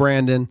 let's go,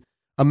 Brandon.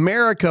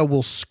 America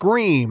will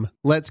scream,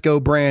 let's go,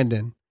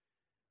 Brandon,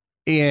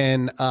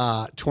 in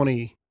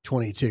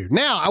 2022.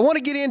 Now, I want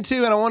to get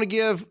into, and I want to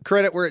give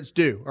credit where it's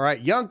due. All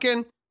right,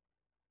 Youngkin,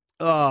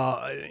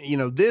 you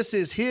know, this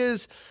is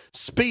his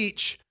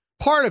speech,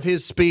 part of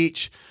his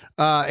speech,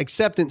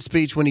 acceptance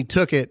speech when he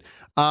took it.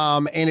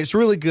 And it's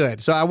really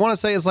good. So I want to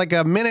say it's like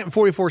 1 minute and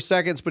 44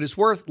 seconds, but it's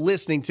worth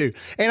listening to.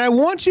 And I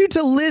want you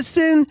to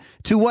listen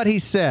to what he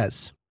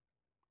says.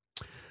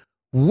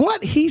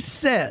 What he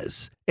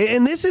says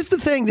And this is the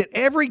thing that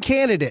every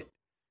candidate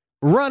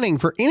running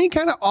for any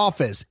kind of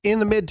office in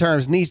the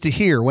midterms needs to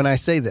hear when I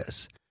say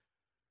this.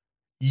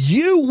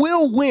 You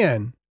will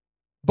win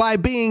by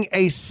being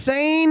a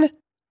sane,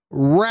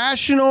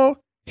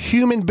 rational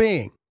human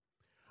being.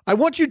 I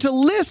want you to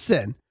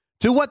listen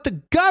to what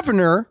the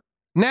governor,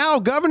 now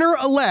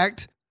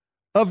governor-elect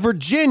of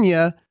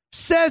Virginia,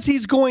 says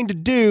he's going to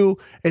do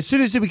as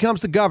soon as he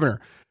becomes the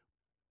governor.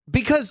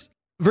 Because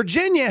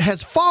Virginia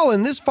has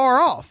fallen this far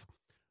off.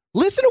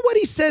 Listen to what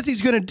he says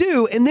he's going to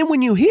do, and then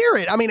when you hear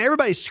it, I mean,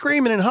 everybody's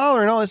screaming and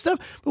hollering and all this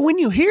stuff, but when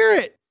you hear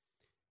it,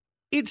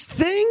 it's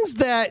things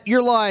that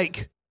you're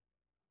like,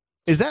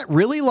 is that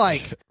really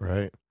like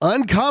right.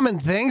 uncommon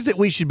things that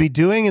we should be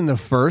doing in the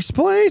first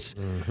place?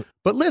 Mm-hmm.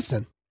 But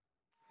listen.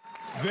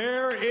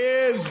 There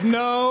is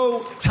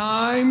no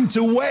time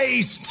to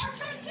waste.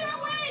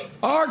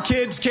 Our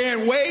kids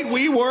can't wait.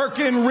 We work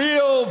in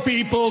real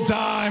people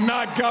time,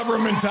 not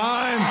government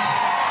time.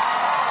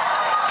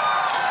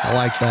 I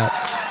like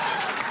that.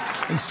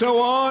 And so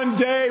on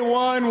day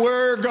one,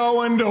 we're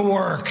going to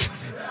work.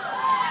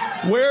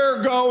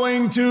 We're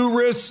going to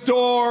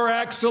restore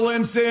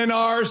excellence in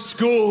our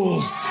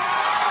schools.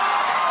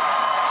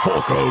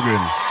 Hulk Hogan.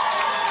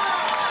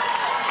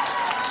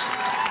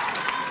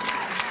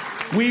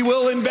 We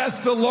will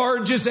invest the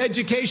largest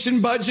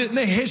education budget in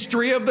the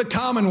history of the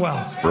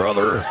Commonwealth.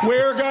 Brother.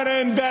 We're going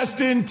to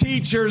invest in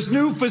teachers,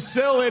 new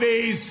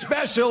facilities,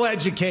 special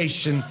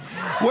education.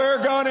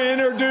 We're going to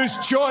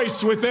introduce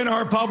choice within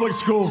our public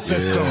school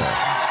system.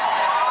 Yeah.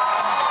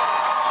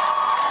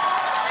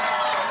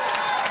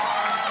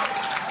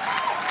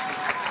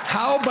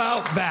 How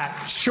about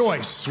that?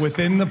 Choice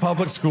within the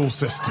public school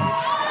system.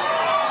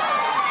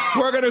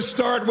 We're going to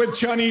start with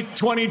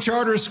 20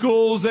 charter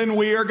schools, and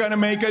we are going to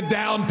make a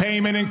down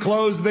payment and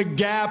close the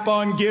gap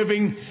on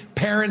giving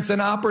parents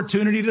an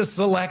opportunity to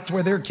select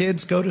where their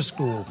kids go to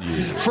school.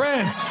 Yeah.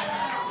 Friends,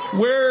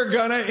 we're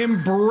going to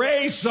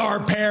embrace our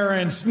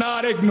parents,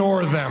 not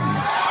ignore them.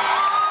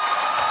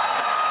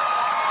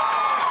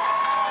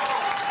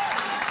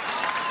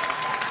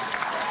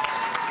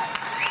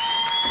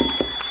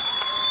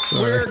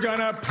 We're going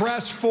to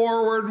press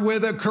forward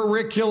with a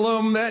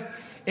curriculum that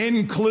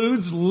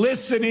includes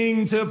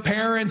listening to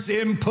parents'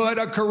 input,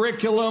 a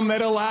curriculum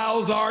that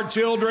allows our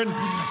children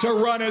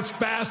to run as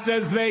fast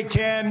as they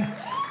can,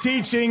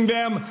 teaching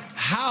them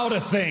how to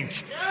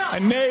think,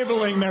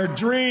 enabling their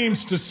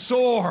dreams to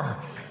soar.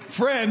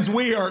 Friends,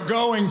 we are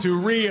going to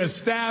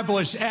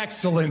reestablish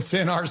excellence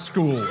in our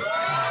schools.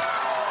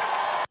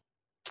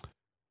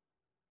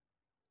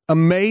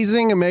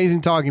 Amazing,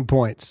 amazing talking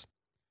points.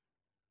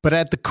 But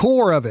at the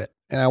core of it,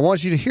 and I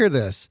want you to hear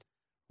this,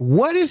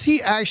 what is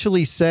he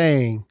actually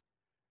saying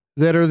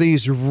that are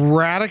these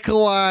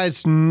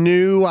radicalized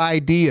new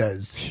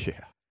ideas?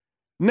 Yeah.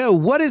 No,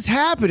 what is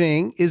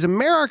happening is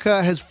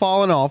America has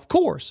fallen off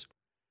course.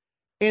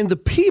 And the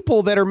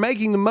people that are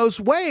making the most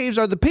waves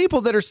are the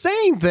people that are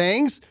saying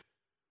things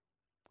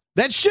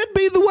that should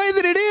be the way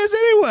that it is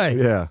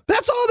anyway. Yeah.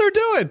 That's all they're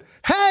doing.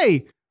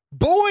 Hey,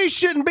 boys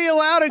shouldn't be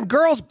allowed in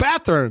girls'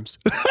 bathrooms.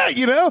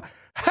 You know?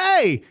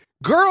 Hey,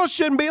 girls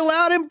shouldn't be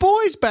allowed in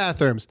boys'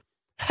 bathrooms.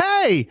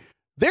 Hey,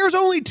 there's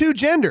only two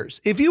genders.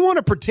 If you want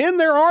to pretend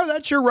there are,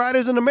 that's your right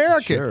as an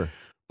American. Sure.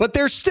 But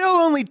there's still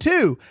only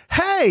two.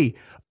 Hey,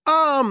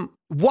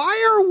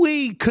 why are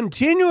we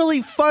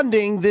continually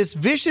funding this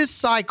vicious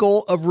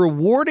cycle of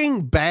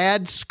rewarding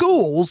bad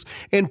schools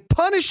and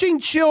punishing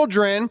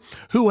children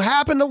who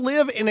happen to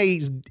live in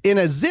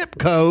a zip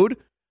code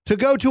to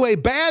go to a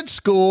bad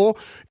school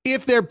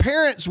if their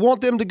parents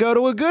want them to go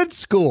to a good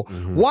school?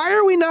 Mm-hmm. Why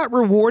are we not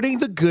rewarding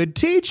the good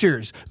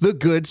teachers, the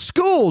good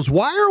schools?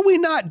 Why are we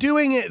not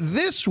doing it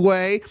this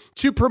way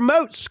to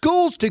promote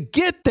schools to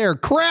get their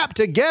crap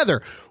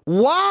together?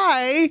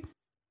 Why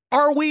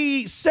are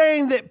we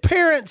saying that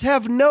parents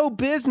have no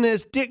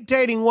business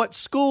dictating what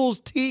schools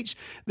teach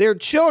their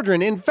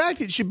children? In fact,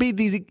 it should be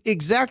the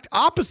exact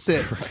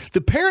opposite. Right.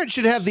 The parents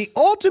should have the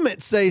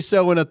ultimate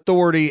say-so and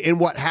authority in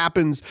what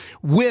happens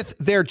with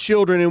their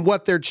children and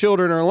what their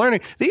children are learning.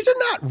 These are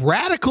not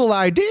radical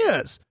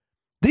ideas.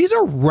 These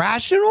are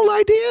rational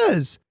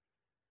ideas.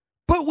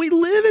 But we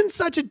live in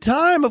such a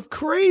time of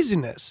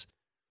craziness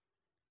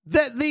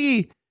that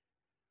the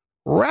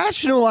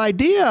rational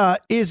idea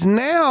is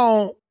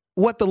now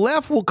what the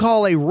left will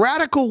call a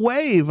radical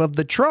wave of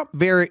the Trump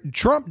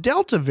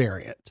Delta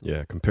variant.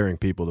 Yeah, comparing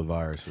people to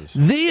viruses.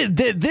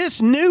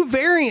 This new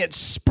variant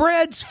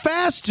spreads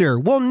faster.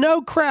 Well,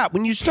 no crap.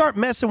 When you start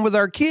messing with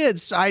our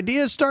kids,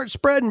 ideas start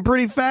spreading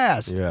pretty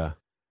fast. Yeah.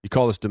 You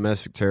call us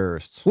domestic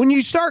terrorists. When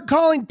you start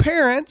calling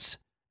parents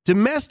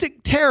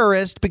domestic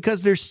terrorists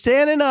because they're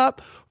standing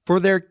up for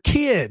their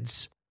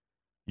kids,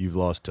 you've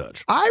lost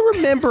touch. I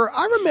remember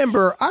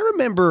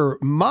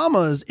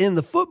mamas in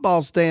the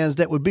football stands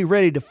that would be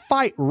ready to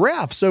fight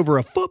refs over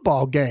a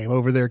football game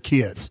over their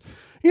kids.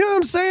 You know what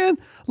I'm saying?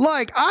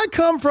 Like, I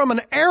come from an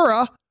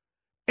era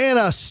in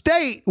a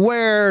state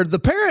where the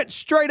parents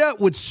straight up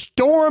would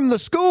storm the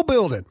school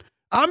building.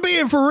 I'm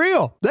being for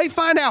real. They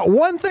find out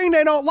one thing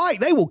they don't like,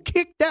 they will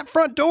kick that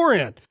front door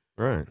in.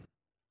 Right.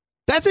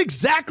 That's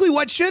exactly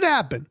what should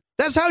happen.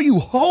 That's how you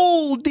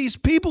hold these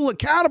people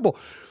accountable.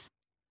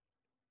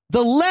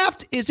 The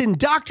left is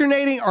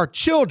indoctrinating our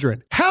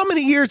children. How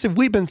many years have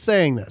we been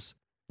saying this?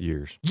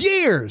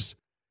 Years.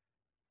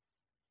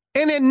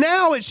 And then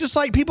now it's just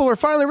like people are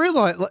finally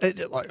realizing,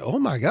 like, oh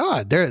my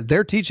God,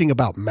 they're teaching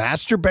about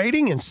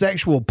masturbating and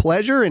sexual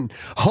pleasure and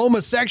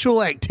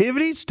homosexual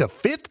activities to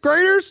fifth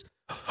graders.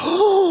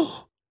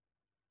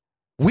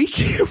 We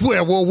can't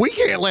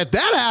let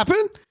that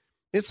happen.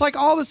 It's like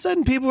all of a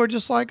sudden people are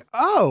just like,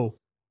 oh,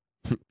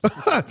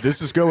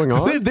 this is going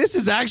on. This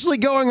is actually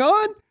going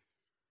on.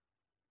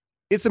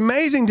 It's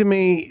amazing to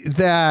me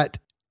that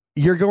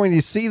you're going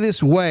to see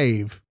this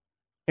wave.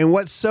 And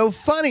what's so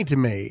funny to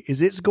me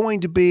is it's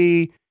going to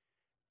be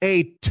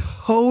a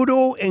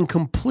total and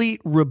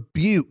complete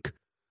rebuke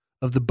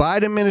of the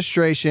Biden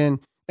administration.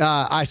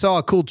 I saw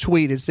a cool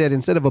tweet. It said,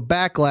 instead of a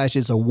backlash,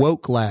 it's a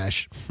woke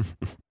lash.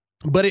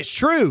 But it's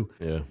true.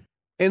 Yeah.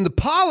 And the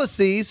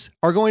policies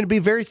are going to be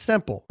very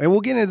simple. And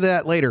we'll get into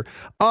that later.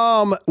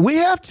 We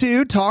have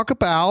to talk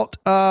about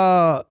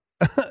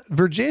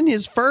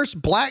Virginia's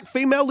first black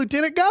female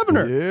lieutenant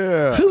governor.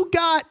 Yeah. Who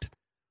got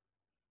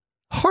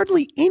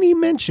hardly any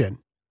mention.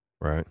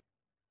 Right.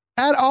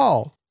 At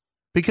all.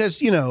 Because,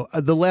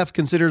 the left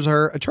considers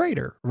her a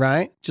traitor,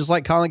 right? Just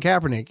like Colin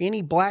Kaepernick.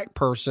 Any black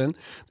person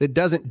that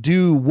doesn't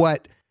do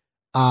what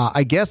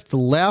I guess the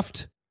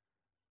left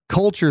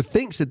culture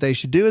thinks that they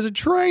should do is a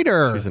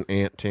traitor. She's an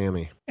Aunt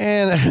Tammy.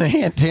 And an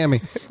Aunt Tammy.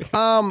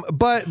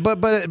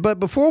 But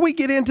before we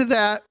get into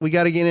that, we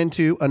got to get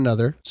into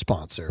another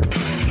sponsor.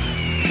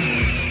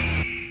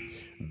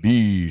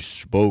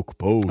 Bespoke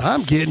Post.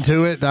 I'm getting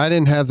to it. I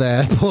didn't have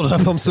that pulled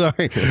up. I'm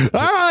sorry.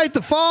 All right.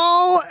 The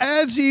fall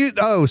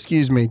dadgummit.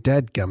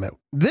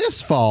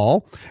 This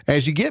fall,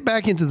 as you get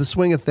back into the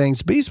swing of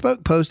things,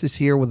 Bespoke Post is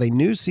here with a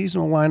new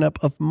seasonal lineup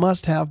of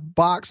must-have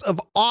box of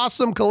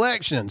awesome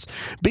collections.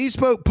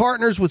 Bespoke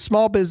partners with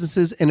small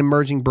businesses and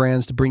emerging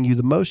brands to bring you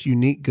the most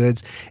unique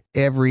goods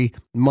every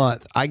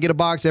month. I get a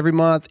box every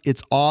month.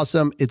 It's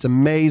awesome. It's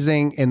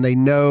amazing. And they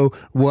know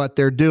what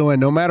they're doing.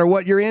 No matter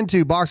what you're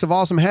into, Box of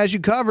Awesome has you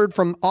covered.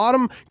 From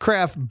autumn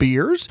craft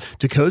beers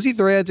to cozy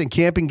threads and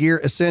camping gear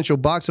essential,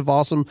 Box of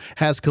Awesome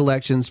has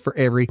collections for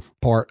every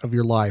part of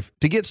your life.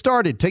 To get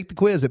started, take the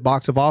quiz at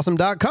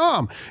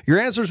boxofawesome.com. Your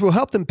answers will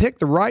help them pick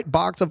the right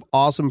Box of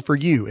Awesome for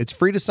you. It's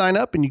free to sign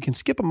up and you can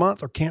skip a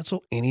month or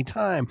cancel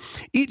anytime.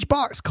 Each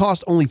box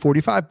costs only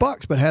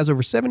 $45 but has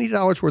over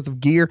 $70 worth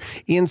of gear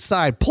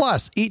inside.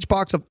 Plus, each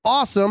Box of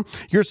Awesome,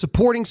 you're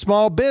supporting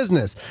small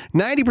business.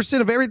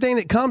 90% of everything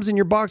that comes in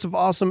your Box of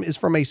Awesome is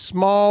from a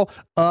small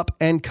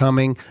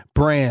up-and-coming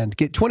brand.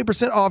 Get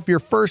 20% off your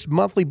first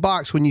monthly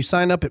box when you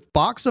sign up at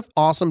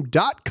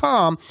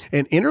boxofawesome.com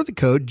and enter the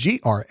code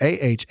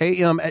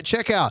GRAHAM at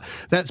checkout.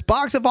 That's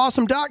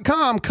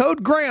boxofawesome.com,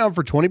 code Graham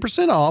for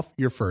 20% off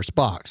your first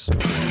box.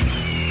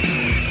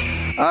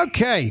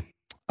 Okay.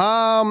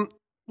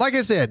 Like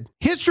I said,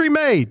 history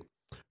made.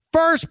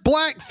 First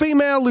black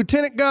female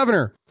lieutenant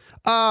governor.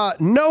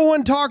 No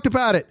one talked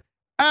about it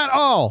at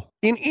all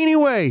in any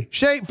way,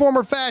 shape, form,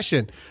 or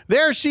fashion.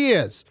 There she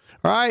is.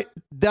 All right.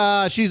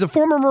 She's a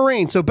former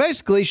Marine. So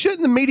basically,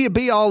 shouldn't the media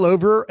be all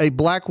over a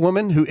black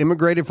woman who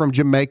immigrated from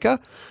Jamaica,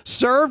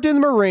 served in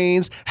the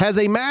Marines, has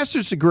a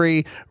master's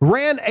degree,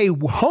 ran a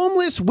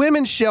homeless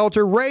women's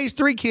shelter, raised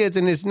 3 kids,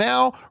 and is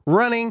now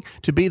running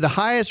to be the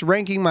highest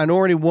ranking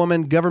minority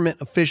woman government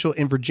official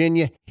in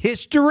Virginia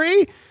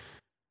history?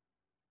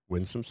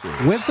 Winsome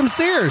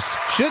Sears.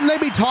 Shouldn't they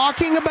be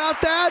talking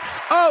about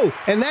that? Oh,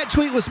 and that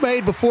tweet was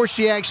made before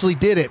she actually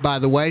did it, by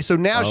the way. So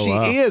now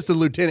she is the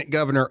lieutenant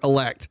governor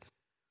elect.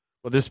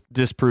 Well, this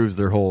disproves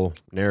their whole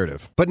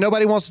narrative. But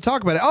nobody wants to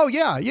talk about it. Oh,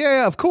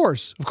 yeah, of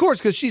course,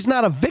 because she's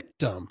not a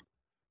victim,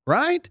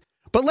 right?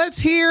 But let's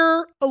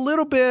hear a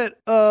little bit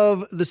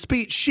of the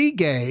speech she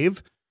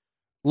gave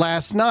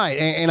last night.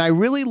 And I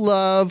really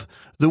love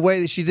the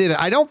way that she did it.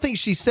 I don't think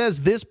she says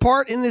this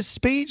part in this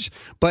speech,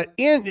 but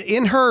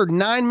in her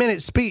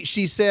 9-minute speech,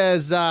 she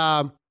says,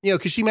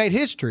 because she made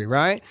history,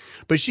 right?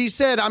 But she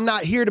said, I'm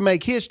not here to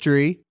make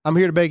history. I'm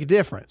here to make a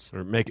difference.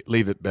 Or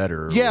leave it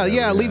better.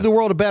 Yeah, leave the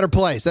world a better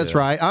place. That's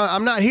right.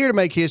 I'm not here to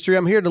make history.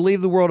 I'm here to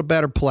leave the world a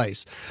better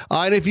place.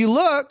 And if you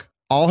look,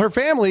 all her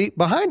family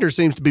behind her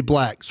seems to be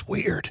black. It's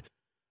weird.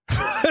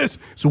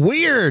 It's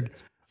weird.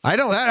 I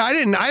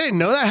didn't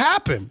know that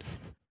happened.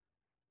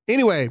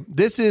 Anyway,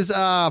 this is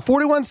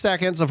 41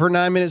 seconds of her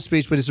 9-minute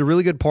speech, but it's a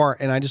really good part,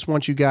 and I just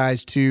want you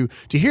guys to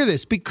hear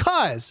this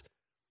because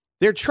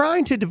they're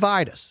trying to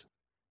divide us.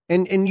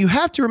 And you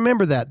have to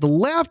remember that. The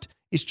left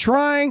is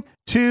trying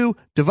to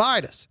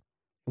divide us.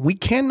 We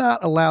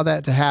cannot allow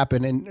that to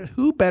happen, and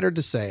who better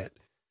to say it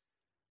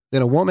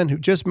than a woman who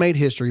just made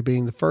history,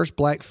 being the first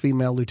black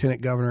female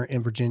lieutenant governor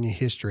in Virginia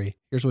history.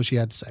 Here's what she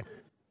had to say.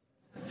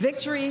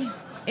 Victory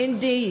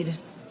indeed.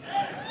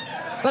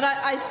 But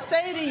I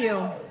say to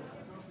you,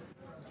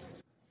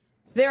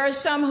 there are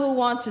some who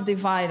want to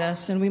divide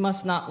us, and we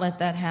must not let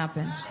that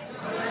happen.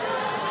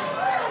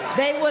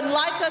 They would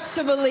like us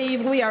to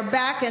believe we are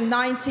back in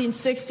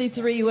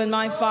 1963 when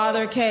my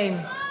father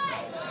came.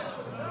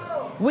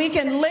 We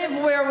can live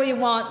where we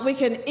want. We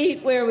can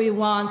eat where we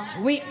want.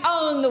 We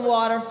own the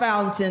water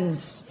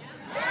fountains.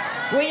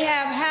 We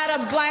have had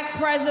a black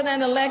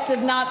president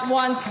elected not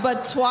once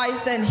but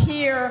twice, and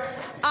here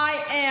I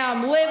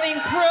am,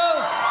 living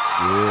proof.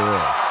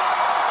 Yeah.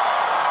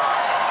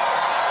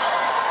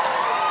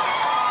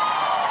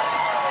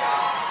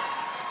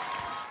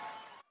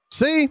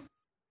 See?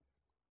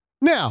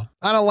 Now,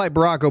 I don't like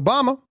Barack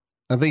Obama.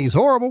 I think he's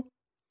horrible.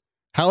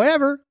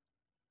 However,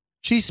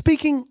 she's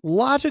speaking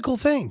logical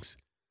things.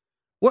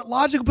 What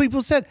logical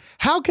people said.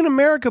 How can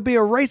America be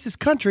a racist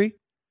country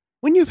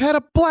when you've had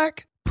a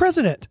black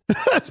president?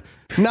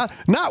 not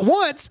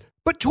once,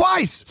 but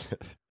twice.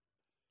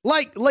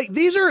 Like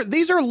these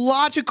are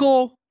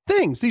logical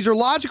things. These are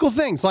logical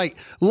things. Like,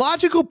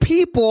 logical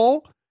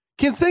people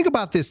can think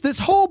about this. This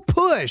whole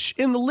push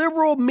in the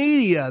liberal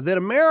media that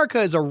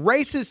America is a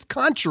racist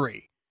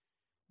country,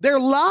 they're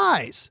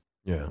lies.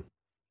 Yeah.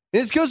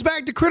 This goes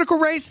back to critical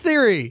race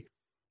theory.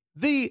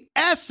 The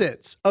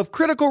essence of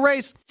critical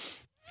race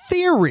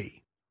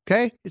theory,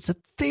 okay? It's a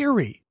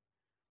theory.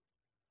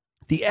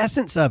 The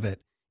essence of it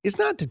is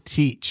not to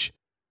teach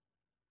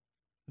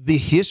the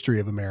history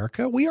of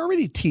America. We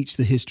already teach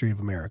the history of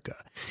America.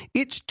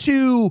 It's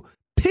to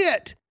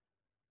pit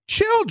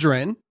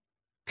children,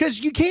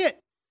 because you can't,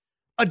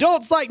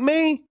 adults like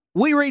me,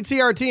 we read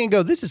CRT and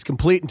go, this is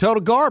complete and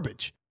total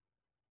garbage.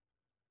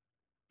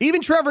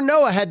 Even Trevor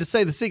Noah had to say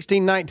the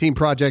 1619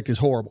 Project is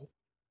horrible.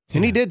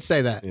 And he did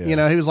say that. Yeah. You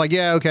know, he was like,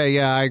 yeah, okay,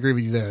 yeah, I agree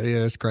with you there.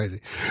 Yeah, it's crazy.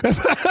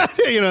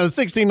 You know, the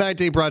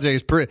 1619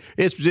 Project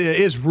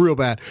is real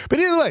bad. But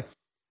either way,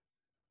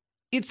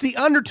 it's the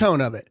undertone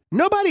of it.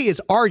 Nobody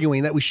is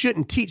arguing that we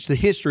shouldn't teach the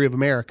history of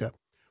America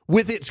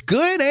with its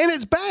good and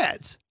its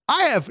bads.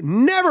 I have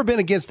never been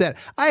against that.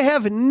 I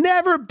have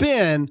never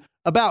been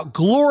about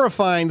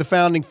glorifying the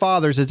founding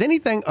fathers as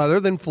anything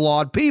other than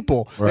flawed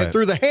people that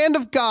through the hand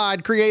of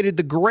God created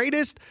the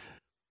greatest,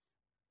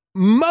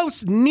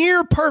 most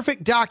near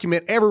perfect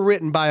document ever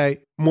written by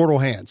mortal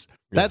hands.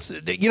 Yeah. That's,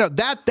 you know,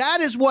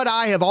 that is what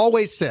I have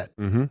always said.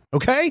 Mm-hmm.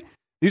 Okay.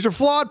 These are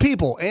flawed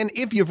people. And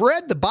if you've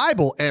read the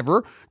Bible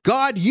ever,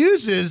 God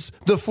uses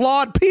the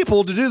flawed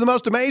people to do the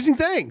most amazing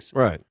things.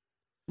 Right.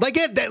 Like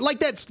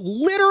that's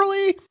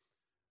literally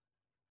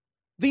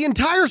the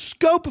entire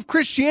scope of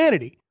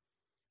Christianity.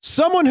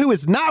 Someone who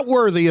is not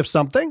worthy of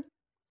something,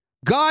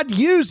 God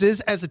uses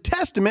as a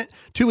testament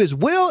to his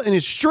will and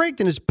his strength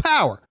and his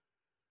power.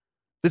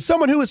 That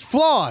someone who is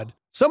flawed,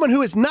 someone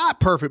who is not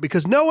perfect,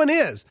 because no one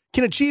is,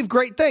 can achieve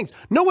great things.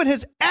 No one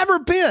has ever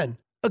been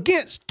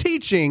against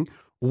teaching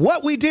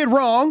what we did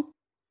wrong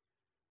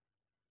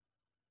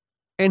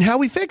and how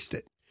we fixed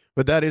it.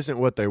 But that isn't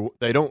what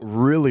they don't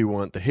really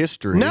want the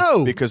history.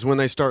 No. Because when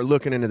they start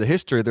looking into the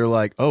history, they're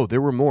like, oh,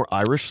 there were more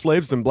Irish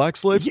slaves than black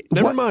slaves?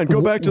 Never mind,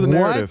 go back to the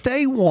narrative. What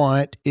they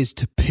want is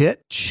to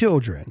pit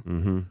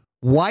children,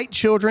 white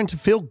children to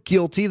feel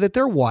guilty that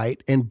they're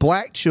white, and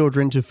black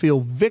children to feel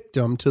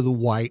victim to the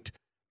white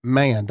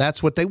man.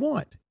 That's what they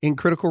want in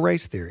critical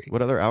race theory.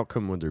 What other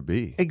outcome would there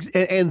be?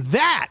 And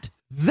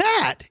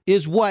that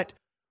is what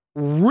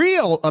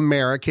real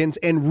Americans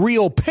and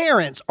real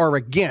parents are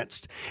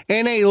against.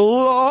 And a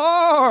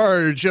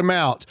large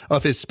amount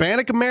of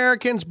Hispanic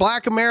Americans,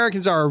 black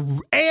Americans are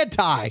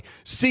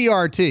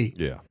anti-CRT.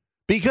 Yeah.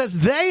 Because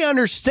they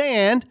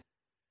understand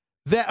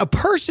that a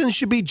person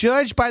should be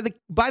judged by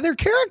their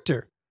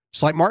character.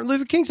 It's like Martin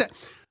Luther King said.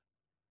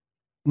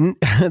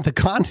 The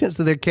contents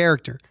of their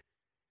character.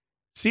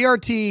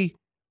 CRT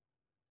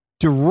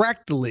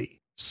directly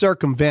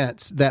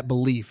circumvents that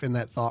belief and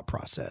that thought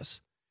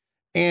process.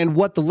 And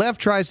what the left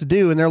tries to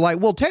do, and they're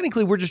like, well,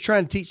 technically, we're just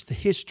trying to teach the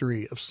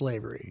history of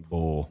slavery.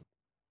 Bull.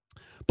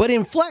 But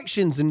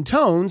inflections and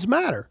tones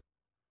matter,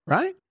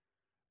 right?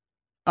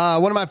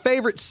 One of my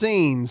favorite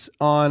scenes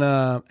on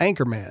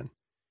Anchorman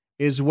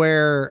is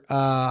where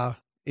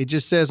it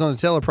just says on the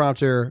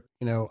teleprompter,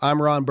 you know,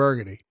 I'm Ron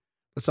Burgundy.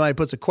 But somebody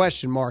puts a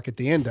question mark at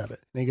the end of it.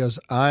 And he goes,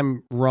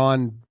 I'm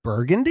Ron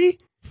Burgundy?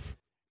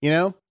 You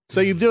know? So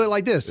you do it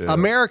like this. Yeah.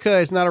 America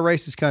is not a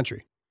racist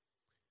country.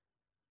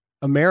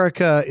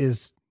 America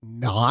is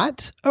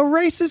not a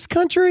racist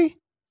country.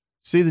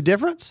 See the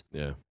difference?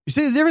 Yeah. You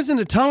see the difference in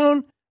the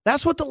tone?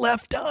 That's what the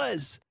left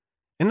does.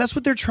 And that's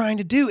what they're trying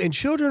to do. And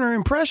children are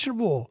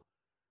impressionable.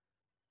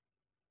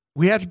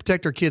 We have to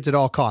protect our kids at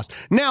all costs.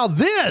 Now,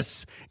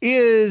 this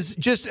is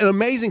just an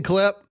amazing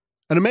clip,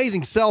 an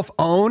amazing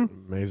self-own.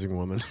 Amazing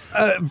woman.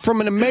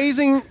 From an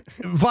amazing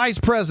vice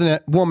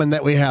president woman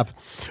that we have.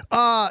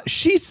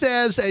 She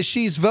says as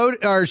she's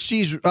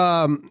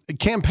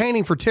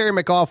campaigning for Terry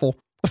McAuliffe.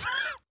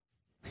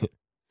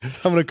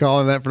 I'm going to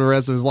call him that for the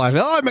rest of his life.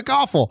 Oh,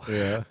 McAuliffe.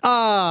 Yeah.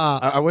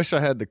 I wish I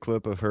had the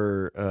clip of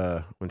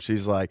her when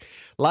she's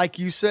like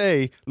you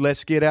say,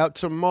 let's get out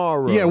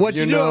tomorrow. Yeah, what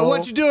you doing?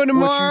 What you doing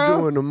tomorrow? What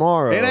you doing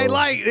tomorrow? It ain't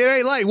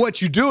like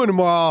what you doing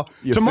tomorrow.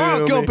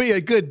 Tomorrow's going to be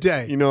a good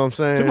day. You know what I'm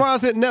saying?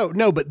 Tomorrow's it.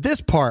 No, but this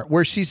part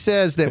where she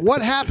says that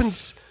what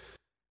happens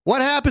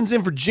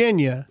in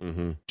Virginia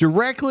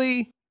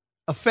directly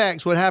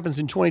affects what happens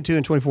in 22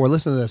 and 24.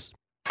 Listen to this.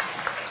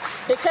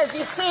 Because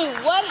you see,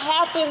 what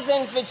happens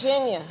in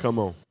Virginia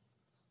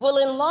will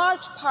in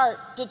large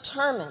part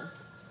determine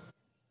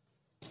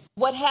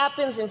what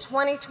happens in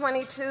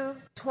 2022,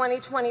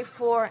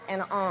 2024,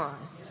 and on.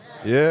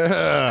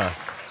 Yeah.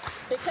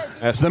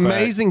 That's an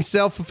amazing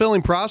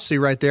self-fulfilling prophecy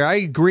right there. I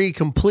agree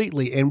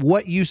completely. And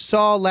what you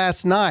saw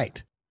last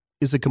night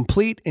is a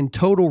complete and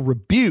total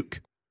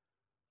rebuke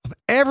of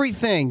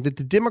everything that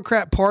the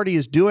Democrat Party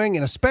is doing,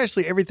 and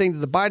especially everything that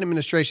the Biden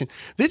administration.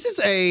 This is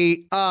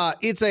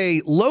it's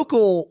a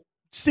local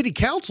city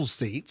council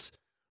seats,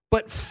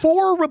 but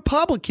 4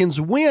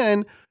 Republicans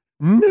win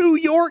New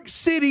York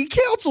City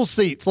council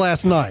seats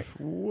last night.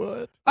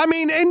 What? I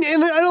mean, and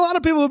a lot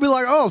of people will be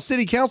like, "Oh,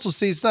 city council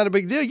seats not a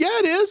big deal." Yeah,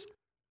 it is.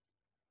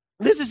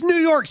 This is New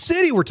York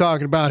City we're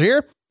talking about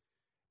here,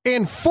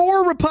 and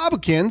 4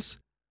 Republicans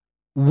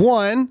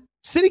won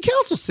city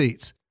council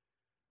seats.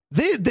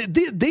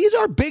 These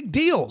are big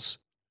deals,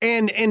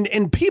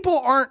 and people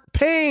aren't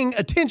paying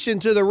attention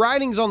to the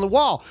writings on the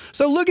wall.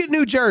 So look at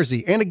New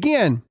Jersey. And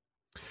again,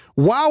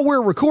 while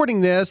we're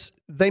recording this,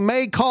 they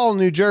may call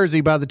New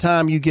Jersey by the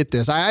time you get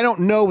this. I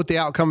don't know what the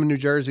outcome of New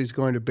Jersey is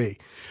going to be.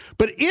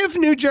 But if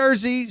New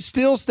Jersey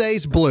still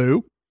stays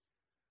blue,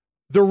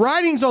 the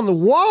writings on the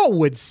wall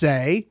would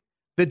say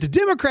that the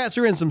Democrats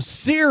are in some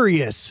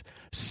serious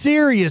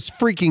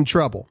freaking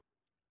trouble.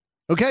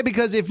 Okay?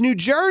 Because if New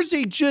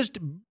Jersey just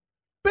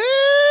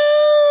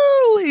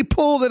barely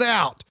pulled it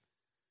out,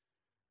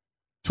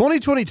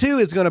 2022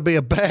 is going to be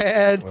a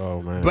bad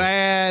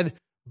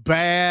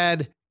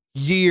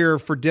year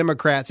for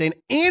Democrats. And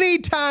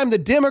anytime the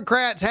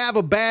Democrats have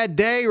a bad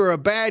day or a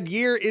bad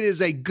year, it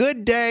is a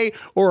good day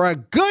or a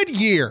good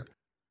year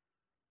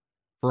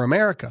for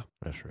America.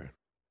 That's right.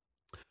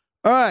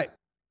 All right.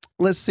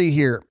 Let's see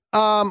here.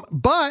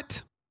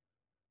 But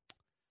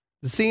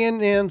the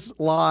CNN's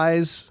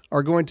lies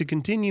are going to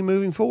continue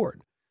moving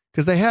forward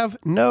because they have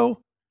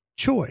no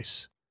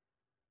choice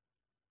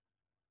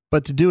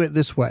but to do it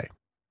this way.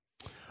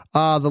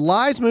 The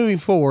lies moving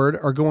forward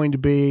are going to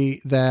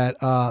be that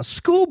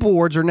school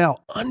boards are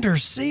now under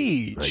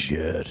siege.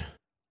 Good.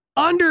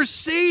 Under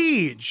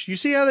siege. You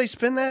see how they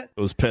spin that?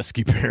 Those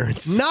pesky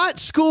parents. Not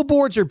school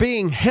boards are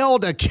being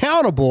held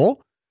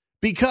accountable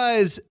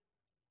because,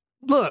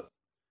 look,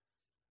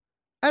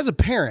 as a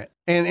parent,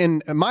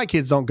 and my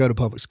kids don't go to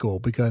public school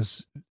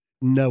because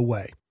no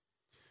way.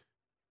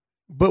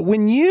 But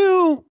when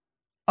you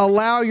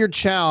allow your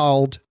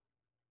child,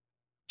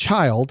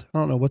 I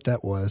don't know what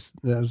that was.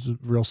 That was a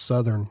real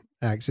Southern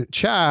accent.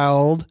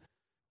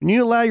 When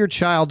you allow your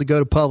child to go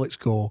to public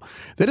school,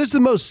 that is the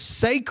most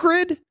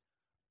sacred,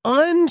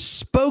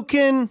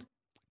 unspoken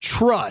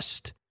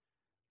trust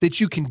that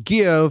you can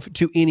give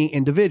to any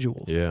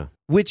individual. Yeah.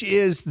 Which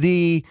is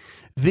the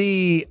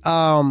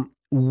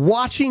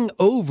watching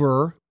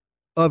over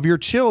of your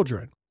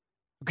children.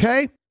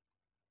 Okay?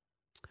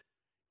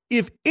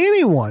 If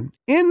anyone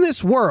in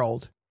this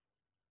world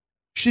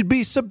should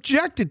be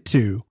subjected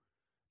to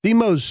the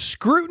most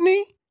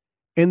scrutiny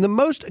and the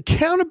most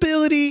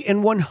accountability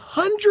and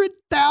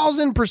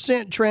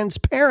 100,000%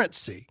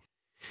 transparency,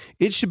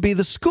 it should be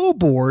the school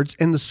boards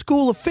and the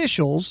school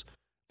officials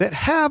that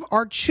have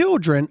our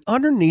children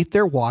underneath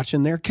their watch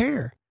and their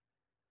care.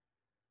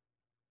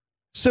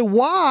 So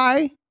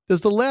why does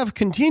the left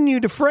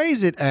continue to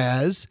phrase it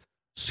as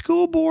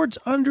school boards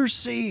under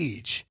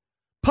siege,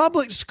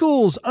 public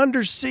schools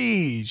under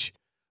siege,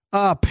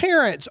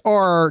 parents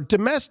are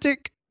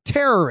domestic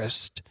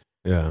terrorists?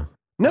 Yeah.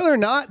 No, they're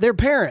not. They're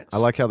parents. I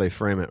like how they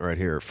frame it right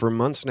here. For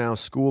months now,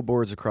 school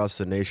boards across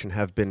the nation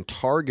have been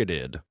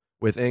targeted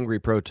with angry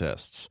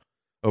protests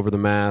over the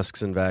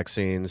masks and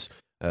vaccines,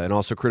 and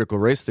also critical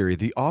race theory,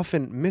 the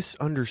often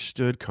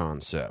misunderstood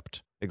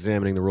concept,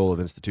 examining the role of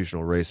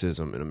institutional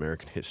racism in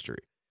American history.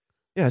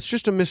 Yeah, it's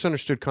just a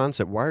misunderstood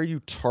concept. Why are you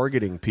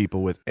targeting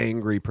people with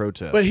angry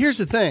protests? But here's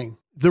the thing.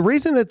 The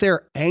reason that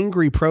they're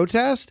angry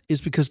protests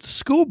is because the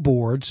school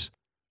boards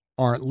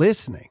aren't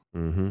listening.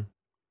 Mm-hmm.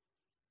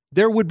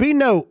 There would be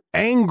no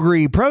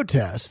angry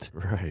protest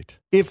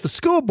if the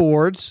school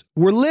boards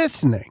were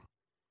listening.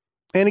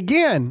 And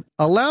again,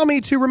 allow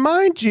me to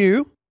remind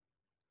you,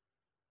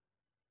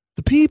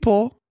 the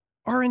people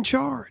are in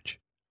charge.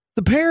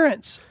 The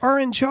parents are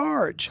in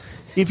charge.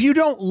 If you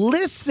don't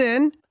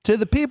listen to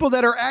the people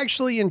that are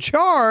actually in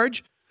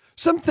charge,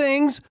 some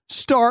things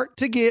start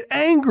to get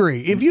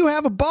angry. If you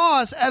have a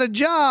boss at a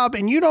job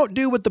and you don't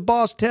do what the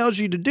boss tells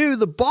you to do,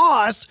 the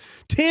boss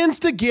tends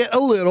to get a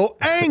little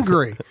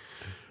angry.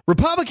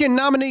 Republican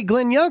nominee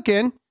Glenn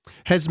Youngkin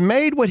has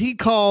made what he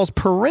calls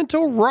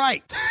parental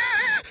rights.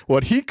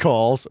 What he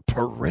calls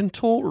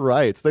parental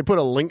rights. They put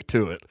a link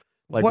to it.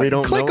 Like they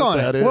don't click know on what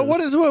it. that is. What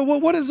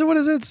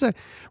does it say?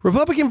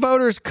 Republican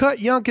voters cut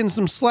Youngkin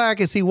some slack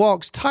as he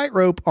walks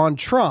tightrope on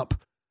Trump.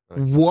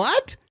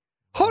 What?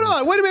 Hold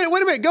on. Wait a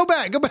minute. Go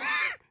back.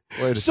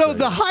 So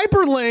the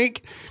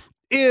hyperlink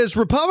is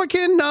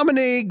Republican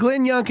nominee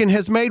Glenn Youngkin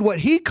has made what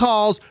he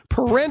calls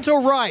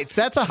parental rights.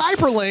 That's a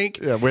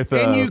hyperlink. Yeah, with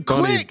and you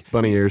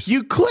bunny ears.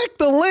 You click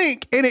the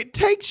link and it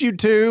takes you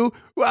to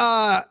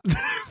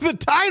The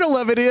title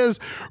of it is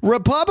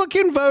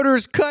Republican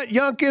Voters Cut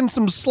Youngkin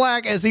some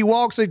slack as he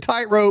walks a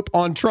tightrope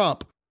on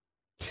Trump.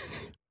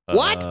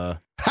 What?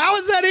 How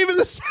is that even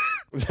the same?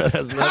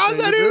 How is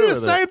that even the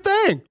same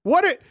thing?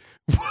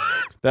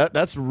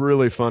 That's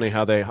really funny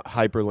how they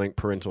hyperlink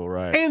parental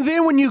rights. And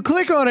then when you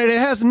click on it, it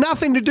has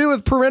nothing to do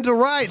with parental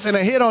rights and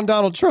a hit on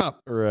Donald Trump.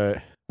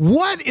 Right.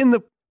 What in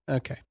the...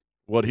 Okay.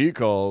 What he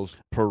calls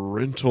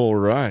parental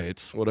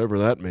rights, whatever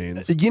that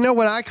means. You know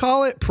what I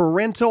call it?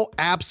 Parental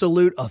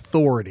absolute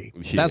authority.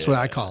 That's what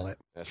I call it.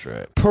 That's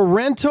right.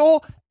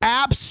 Parental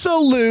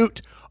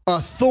absolute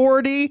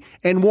authority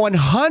and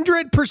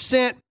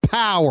 100%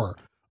 power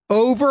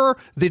over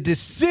the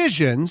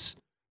decisions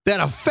that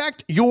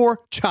affect your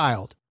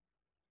child.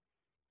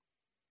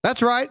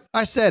 That's right.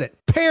 I said it.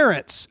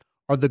 Parents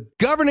are the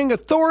governing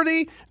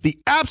authority, the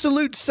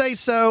absolute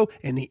say-so,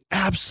 and the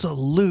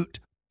absolute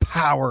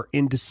power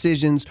in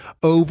decisions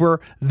over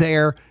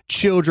their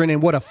children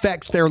and what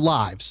affects their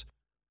lives.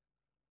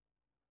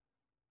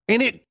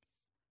 And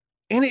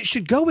it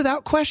should go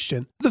without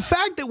question. The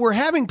fact that we're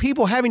having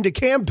people having to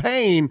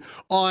campaign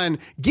on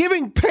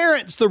giving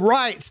parents the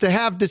rights to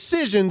have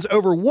decisions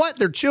over what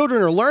their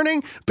children are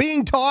learning,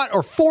 being taught,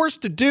 or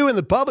forced to do in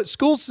the public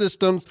school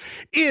systems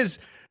is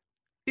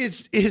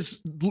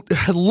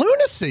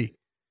lunacy.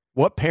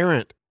 What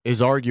parent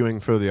is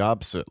arguing for the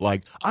opposite?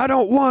 Like, I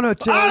don't want to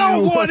tell you. I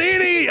don't want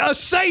any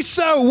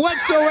say-so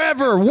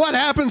whatsoever. What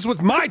happens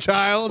with my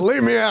child?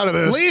 Leave me out of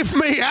this. Leave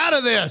me out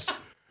of this.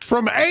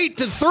 From 8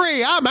 to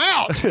 3, I'm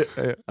out.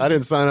 I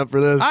didn't sign up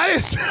for this. I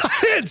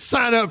didn't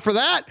sign up for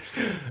that.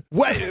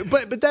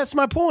 But that's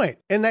my point.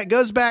 And that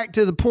goes back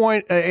to the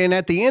point, and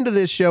at the end of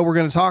this show, we're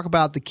going to talk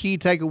about the key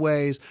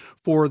takeaways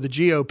for the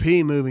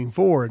GOP moving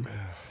forward.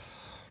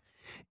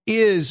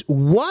 Is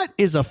what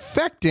is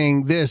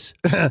affecting this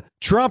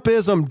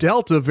Trumpism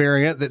Delta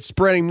variant that's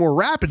spreading more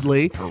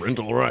rapidly.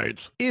 Parental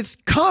rights. It's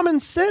common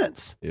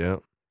sense. Yeah.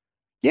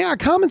 Yeah,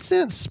 common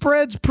sense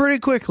spreads pretty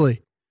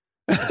quickly.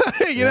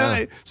 You know,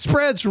 it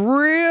spreads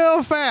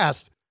real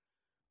fast.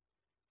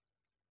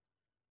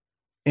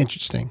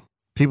 Interesting.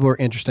 People are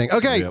interesting.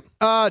 Okay.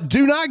 Yep.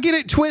 Do not get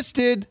it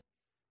twisted.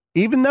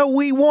 Even though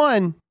we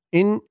won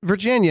in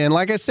Virginia, and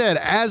like I said,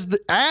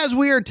 as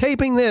we are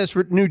taping this,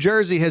 New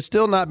Jersey has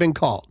still not been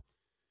called.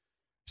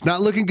 It's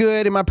not looking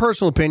good in my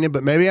personal opinion,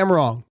 but maybe I'm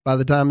wrong by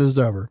the time this is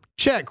over.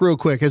 Check real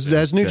quick.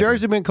 Has New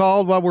Jersey been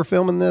called while we're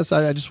filming this?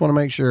 I just want to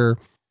make sure.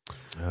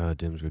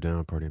 Dims go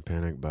down, party in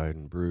panic,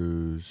 Biden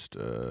bruised,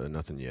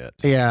 nothing yet.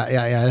 Yeah,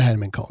 it hadn't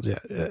been called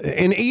yet.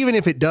 And even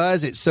if it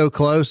does, it's so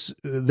close,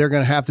 they're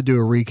going to have to do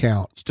a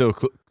recount. Still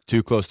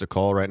too close to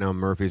call right now.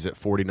 Murphy's at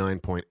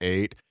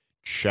 49.8.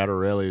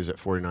 Schiaparelli is at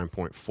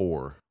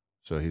 49.4.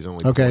 So he's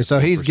only okay. So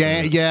he's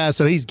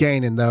he's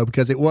gaining though,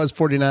 because it was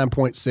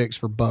 49.6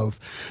 for both.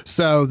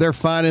 So they're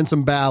finding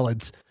some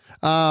ballads.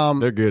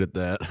 They're good at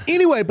that.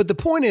 Anyway, but the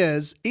point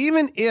is,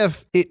 even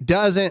if it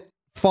doesn't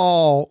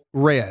fall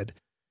red,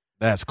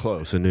 that's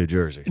close in New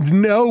Jersey.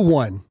 No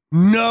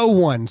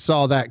one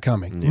saw that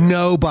coming. Yeah.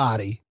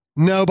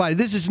 Nobody.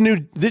 This is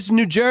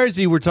New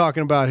Jersey we're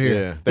talking about here.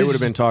 Yeah, they would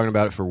have been talking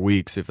about it for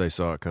weeks if they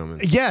saw it coming.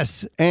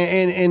 Yes,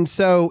 and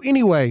so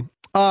anyway,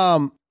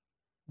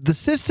 the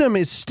system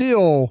is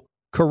still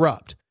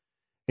corrupt,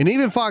 and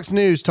even Fox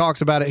News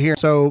talks about it here.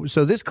 So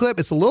this clip,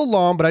 it's a little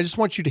long, but I just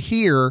want you to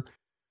hear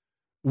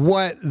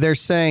what they're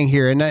saying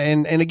here. And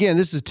again,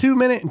 this is a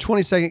 2-minute and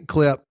 20-second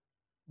clip,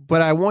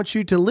 but I want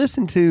you to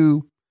listen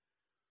to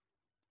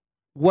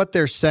what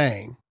they're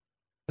saying,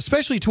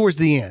 especially towards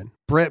the end.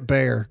 Bret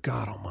Baier,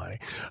 God almighty.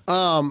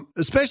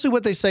 Especially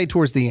what they say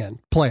towards the end.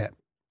 Play it.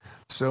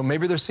 So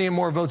maybe they're seeing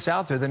more votes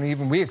out there than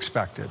even we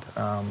expected.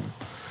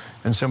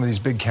 In some of these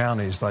big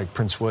counties like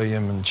Prince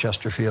William and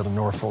Chesterfield and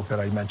Norfolk that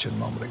I mentioned a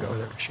moment ago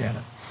there,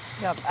 Shannon.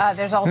 Yep.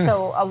 There's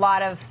also a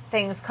lot of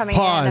things coming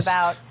in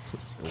about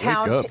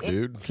count. Wake up,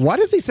 dude. Why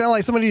does he sound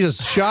like somebody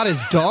just shot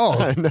his dog?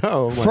 I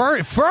know.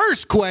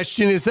 First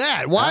question is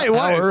that. Why?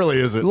 How early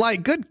is it?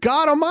 Like, good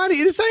God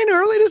almighty. This ain't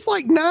early. This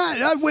like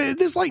 9.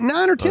 This like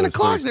 9 or 10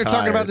 o'clock. They're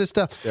talking about this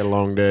stuff. Had a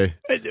long day.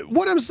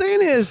 What I'm saying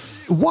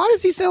is, why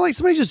does he sound like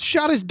somebody just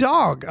shot his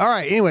dog? All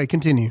right. Anyway,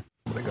 continue.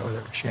 I'm going to go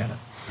there, Shannon.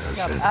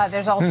 Yep.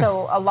 There's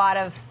also a lot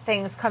of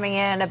things coming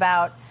in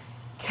about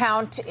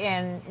count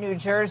in New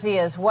Jersey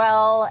as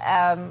well.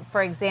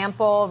 For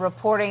example,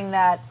 reporting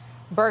that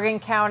Bergen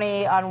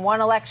County on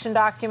one election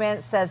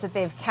document says that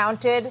they've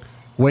counted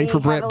Wait for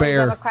Bret Baier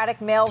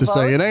Democratic mail to votes,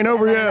 say it ain't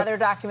over yet. Another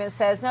document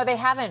says no, they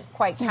haven't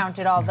quite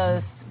counted all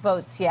those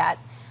votes yet.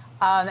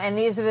 And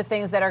these are the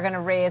things that are going to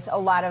raise a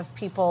lot of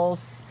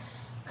people's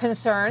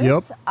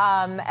concerns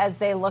as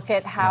they look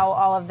at how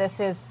all of this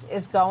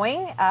is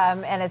going.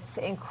 And it's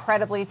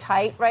incredibly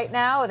tight right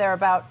now. They're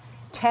about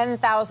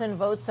 10,000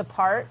 votes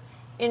apart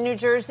in New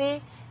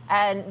Jersey.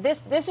 And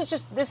this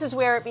is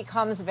where it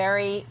becomes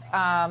very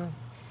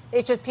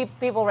it's just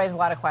people raise a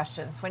lot of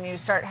questions when you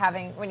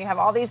have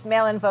all these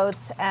mail-in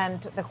votes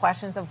and the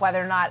questions of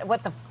whether or not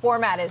what the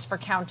format is for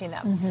counting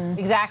them,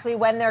 exactly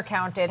when they're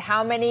counted,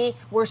 how many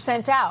were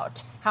sent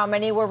out, how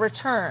many were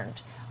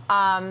returned.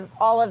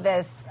 All of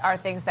this are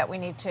things that we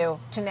need to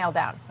nail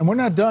down. And we're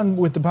not done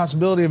with the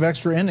possibility of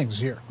extra innings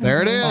here.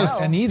 There it is.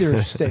 In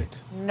either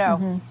state. No.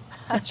 Mm-hmm.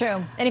 That's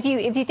true. And if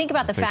you think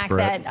about the fact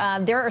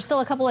that there are still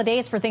a couple of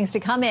days for things to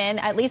come in,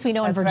 at least we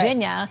know in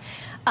Virginia.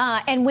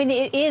 Right. And when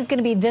it is going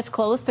to be this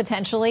close,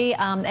 potentially,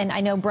 and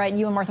I know, Brett,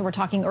 you and Martha were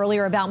talking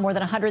earlier about more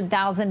than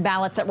 100,000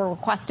 ballots that were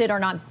requested are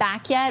not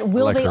back yet.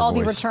 Will they all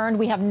be returned?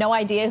 We have no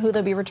idea who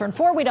they'll be returned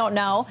for. We don't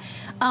know.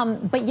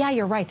 But yeah,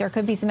 you're right. There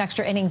could be some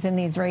extra innings in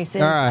these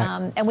races. All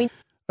right.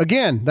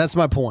 Again, that's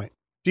my point.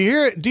 Do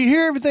you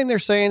hear everything they're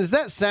saying? Does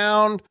that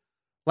sound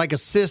like a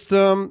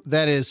system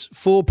that is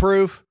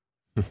foolproof?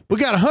 We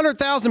got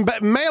 100,000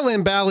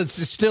 mail-in ballots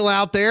still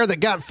out there that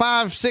got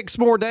 5-6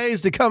 more days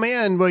to come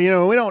in. But, we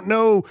don't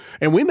know.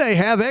 And we may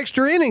have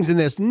extra innings in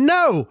this.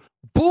 No,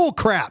 bull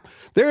crap.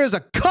 There is a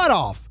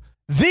cutoff.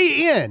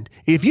 The end.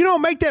 If you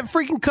don't make that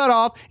freaking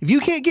cutoff, if you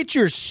can't get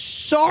your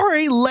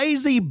sorry,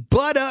 lazy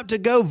butt up to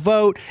go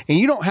vote, and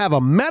you don't have a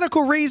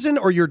medical reason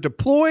or you're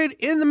deployed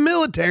in the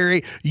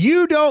military,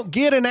 you don't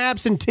get an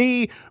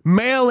absentee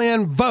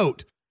mail-in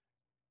vote.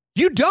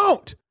 You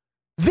don't.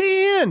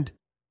 The end.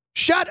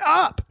 Shut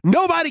up.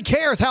 Nobody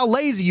cares how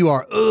lazy you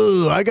are.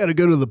 Ugh, I got to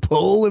go to the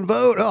poll and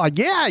vote. Oh,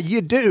 yeah,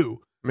 you do.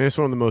 I mean, it's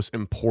one of the most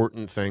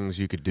important things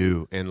you could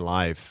do in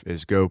life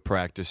is go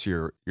practice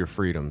your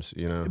freedoms,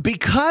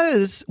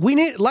 Because we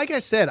need, like I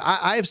said,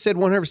 I have said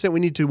 100%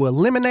 we need to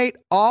eliminate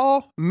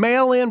all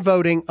mail-in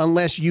voting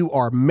unless you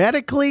are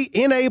medically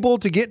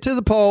enabled to get to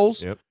the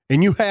polls. Yep.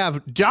 And you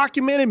have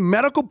documented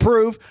medical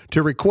proof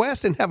to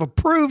request and have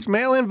approved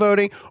mail-in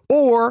voting,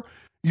 or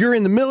you're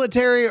in the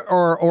military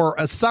or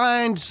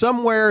assigned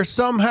somewhere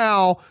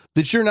somehow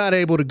that you're not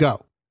able to go.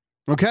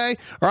 Okay?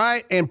 All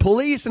right? And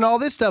police and all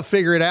this stuff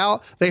figure it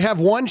out. They have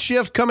one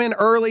shift come in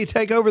early,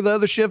 take over the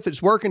other shift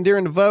that's working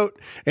during the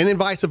vote, and then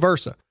vice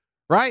versa.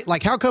 Right?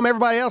 Like, how come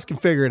everybody else can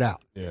figure it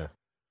out? Yeah.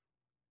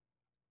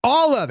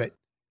 All of it.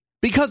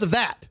 Because of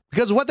that.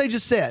 Because of what they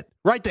just said.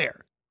 Right there.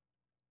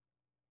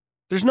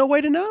 There's no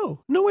way to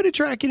know. No way to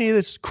track any of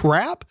this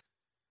crap.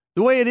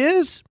 The way it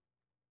is.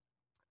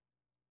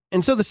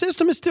 And so the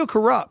system is still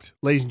corrupt,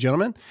 ladies and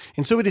gentlemen.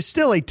 And so it is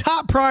still a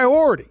top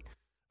priority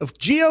of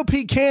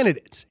GOP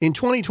candidates in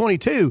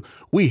 2022.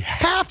 We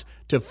have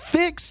to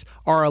fix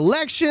our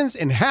elections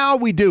and how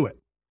we do it.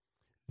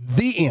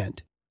 The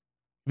end.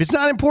 If it's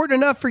not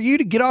important enough for you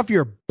to get off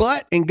your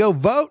butt and go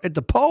vote at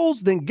the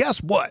polls, then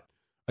guess what?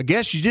 I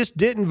guess you just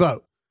didn't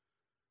vote.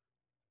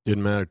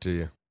 Didn't matter to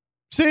you.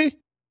 See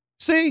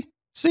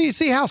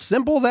how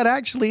simple that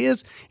actually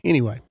is?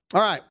 Anyway,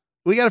 all right.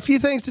 We got a few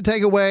things to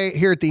take away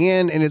here at the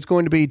end, and it's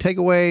going to be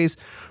takeaways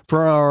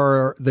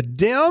for the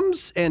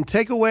Dems and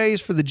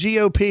takeaways for the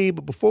GOP.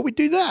 But before we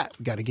do that,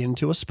 we got to get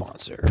into a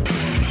sponsor.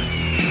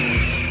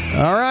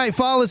 All right,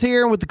 fall is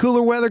here, and with the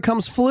cooler weather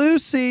comes flu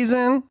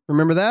season.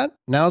 Remember that?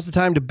 Now's the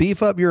time to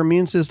beef up your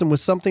immune system with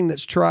something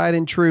that's tried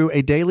and true,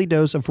 a daily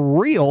dose of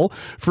real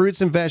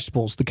fruits and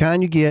vegetables, the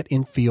kind you get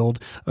in Field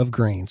of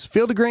Greens.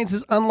 Field of Greens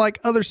is unlike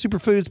other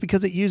superfoods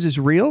because it uses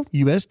real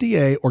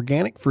USDA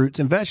organic fruits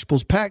and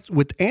vegetables packed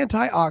with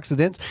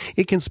antioxidants.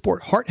 It can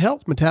support heart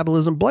health,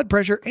 metabolism, blood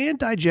pressure, and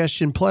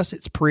digestion, plus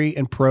it's pre-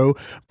 and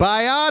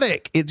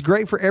probiotic. It's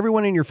great for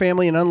everyone in your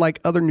family, and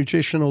unlike other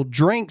nutritional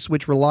drinks,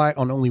 which rely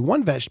on only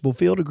one vegetable,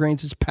 Field of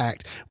Greens is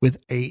packed with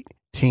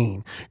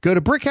 18. Go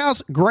to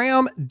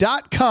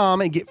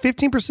brickhousegraham.com and get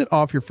 15%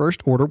 off your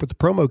first order with the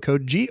promo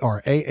code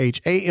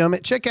GRAHAM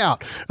at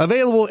checkout.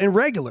 Available in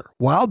regular,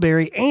 wild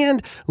berry,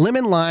 and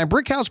lemon lime.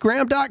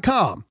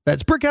 brickhousegraham.com.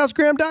 That's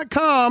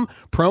brickhousegraham.com,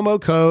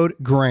 promo code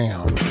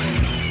Graham.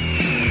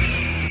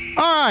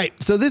 All right,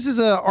 so this is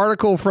an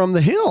article from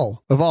The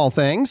Hill, of all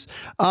things,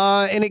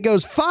 and it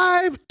goes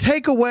 5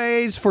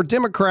 takeaways for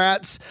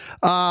Democrats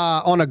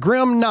on a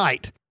grim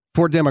night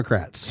for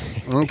Democrats.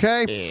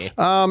 Okay.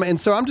 And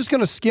so I'm just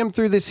going to skim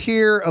through this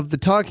here of the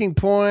talking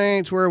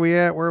points. Where are we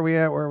at?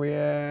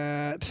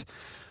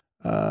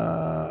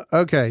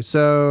 Okay.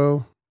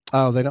 So,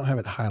 they don't have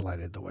it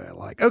highlighted the way I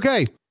like.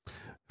 Okay.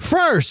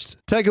 First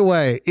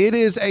takeaway, it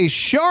is a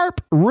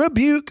sharp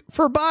rebuke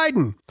for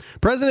Biden.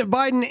 President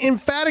Biden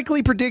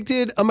emphatically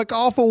predicted a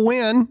McAwful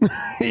win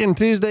in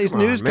Tuesday's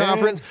news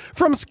conference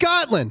from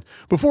Scotland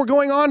before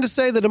going on to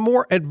say that a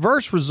more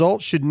adverse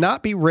result should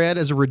not be read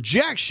as a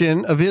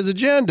rejection of his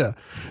agenda.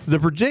 The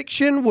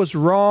prediction was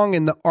wrong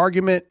and the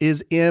argument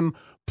is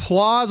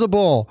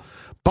implausible.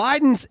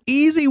 Biden's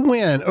easy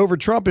win over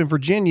Trump in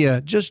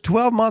Virginia just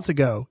 12 months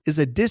ago is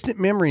a distant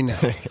memory now.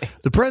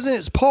 The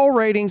president's poll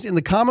ratings in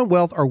the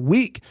Commonwealth are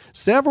weak.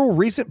 Several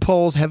recent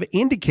polls have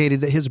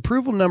indicated that his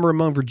approval number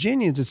among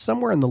Virginians is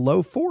somewhere in the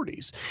low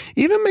 40s.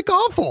 Even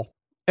McAwful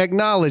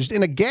acknowledged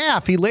in a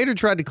gaffe he later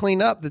tried to clean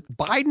up that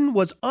Biden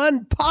was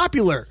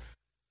unpopular.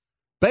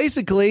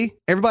 Basically,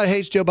 everybody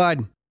hates Joe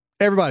Biden.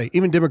 Everybody,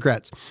 even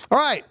Democrats. All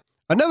right.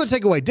 Another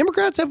takeaway,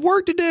 Democrats have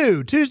work to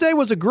do. Tuesday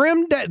was a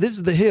grim day. This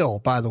is The Hill,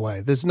 by the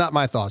way. This is not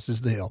my thoughts. This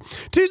is The Hill.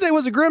 Tuesday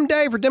was a grim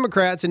day for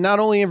Democrats, and not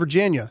only in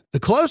Virginia. The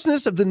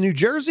closeness of the New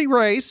Jersey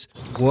race.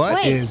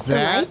 What is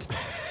that?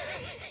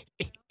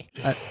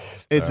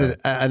 It's an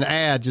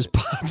ad just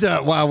popped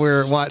up while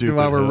we're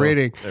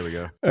reading. There we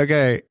go.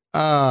 Okay.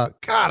 God,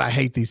 I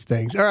hate these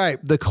things. All right.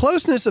 The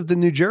closeness of the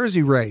New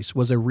Jersey race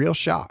was a real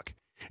shock.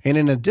 And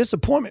in a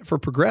disappointment for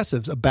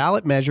progressives, a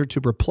ballot measure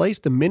to replace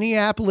the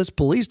Minneapolis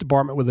Police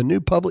Department with a new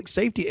public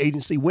safety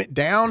agency went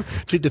down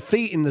to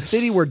defeat in the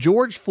city where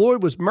George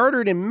Floyd was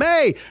murdered in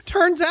May.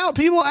 Turns out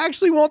people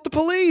actually want the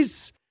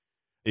police.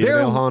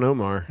 Ilhan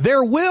Omar.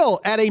 There will,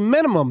 at a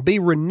minimum, be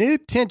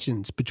renewed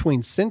tensions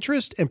between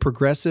centrist and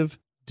progressive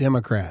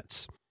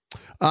Democrats.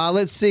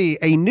 Let's see.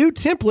 A new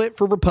template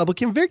for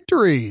Republican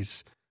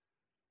victories.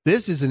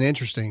 This is an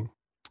interesting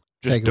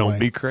Just takeaway. Don't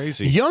be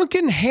crazy.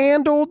 Youngkin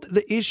handled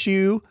the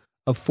issue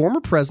of former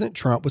President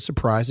Trump with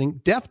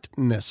surprising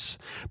deftness,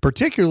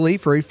 particularly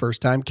for a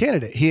first-time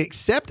candidate. He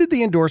accepted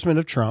the endorsement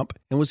of Trump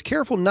and was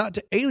careful not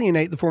to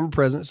alienate the former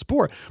president's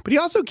support. But he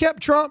also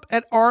kept Trump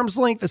at arm's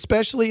length,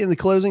 especially in the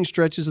closing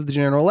stretches of the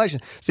general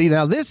election. See,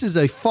 now this is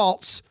a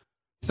false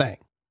thing.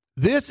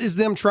 This is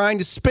them trying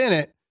to spin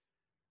it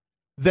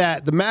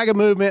that the MAGA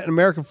movement and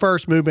America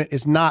First movement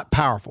is not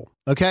powerful.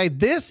 Okay?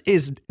 This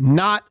is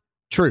not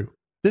true.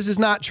 This is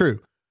not true.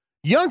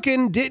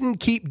 Youngkin didn't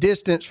keep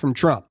distance from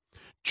Trump.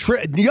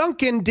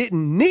 Youngkin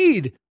didn't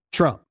need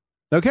Trump.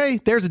 Okay?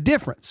 There's a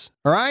difference.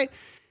 All right?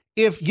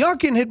 If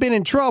Youngkin had been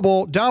in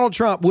trouble, Donald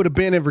Trump would have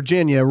been in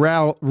Virginia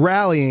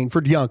rallying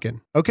for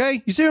Youngkin.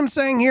 Okay? You see what I'm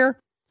saying here?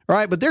 All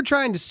right? But they're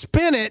trying to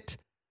spin it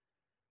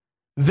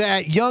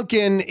that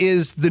Youngkin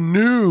is the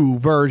new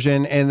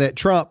version and that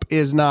Trump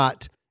is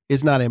not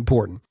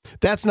important.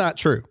 That's not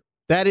true.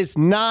 That is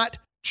not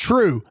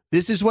true.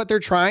 This is what they're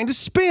trying to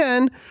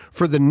spin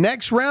for the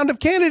next round of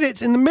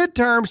candidates in the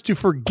midterms to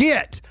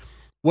forget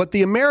what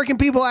the American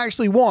people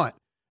actually want.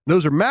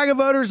 Those are MAGA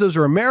voters. Those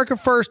are America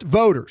First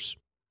voters.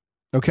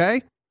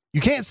 Okay?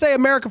 You can't say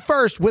America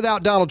First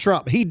without Donald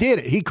Trump. He did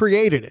it. He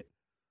created it.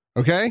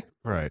 Okay?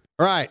 Right.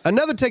 All right.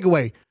 Another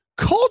takeaway.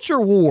 Culture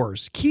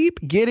wars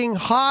keep getting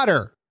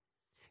hotter.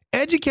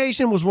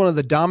 Education was one of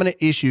the dominant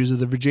issues of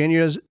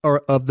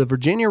the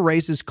Virginia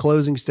race's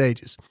closing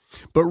stages.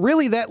 But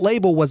really, that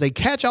label was a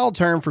catch-all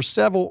term for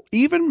several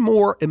even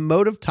more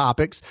emotive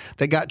topics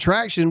that got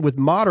traction with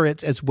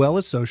moderates as well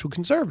as social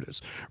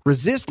conservatives.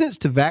 Resistance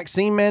to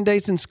vaccine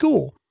mandates in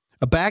school,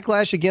 a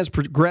backlash against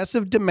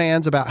progressive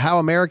demands about how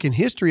American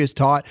history is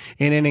taught,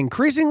 and an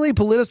increasingly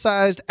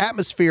politicized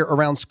atmosphere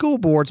around school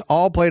boards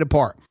all played a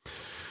part.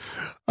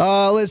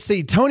 Let's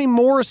see. Toni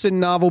Morrison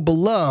novel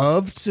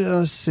Beloved.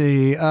 Let's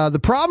see. The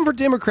problem for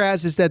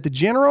Democrats is that the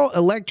general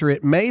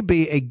electorate may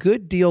be a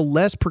good deal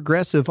less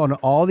progressive on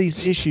all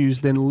these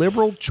issues than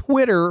liberal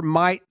Twitter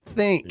might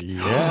think.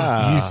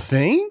 Yeah. You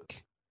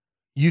think?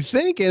 You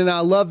think? And I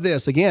love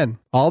this. Again,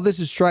 all this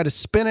is try to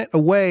spin it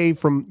away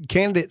from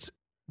candidates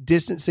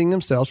distancing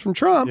themselves from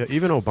Trump. Yeah,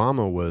 even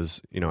Obama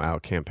was,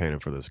 out campaigning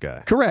for this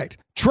guy. Correct.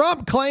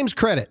 Trump claims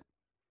credit.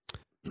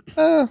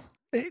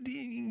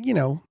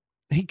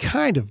 He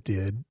kind of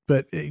did,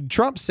 but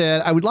Trump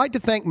said, "I would like to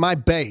thank my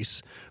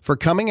base for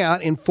coming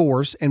out in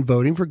force and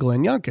voting for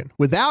Glenn Youngkin.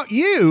 Without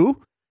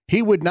you,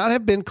 he would not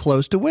have been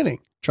close to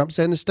winning." Trump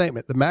said in a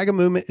statement, "The MAGA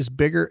movement is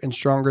bigger and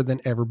stronger than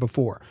ever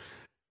before."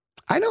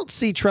 I don't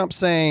see Trump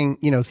saying,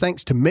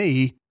 thanks to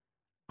me,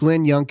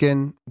 Glenn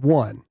Youngkin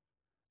won.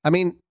 I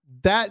mean,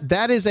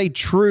 that is a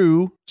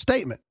true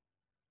statement,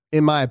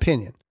 in my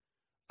opinion.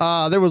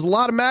 There was a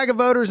lot of MAGA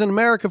voters and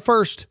America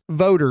First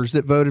voters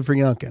that voted for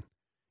Youngkin.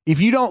 If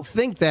you don't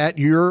think that,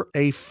 you're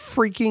a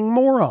freaking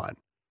moron.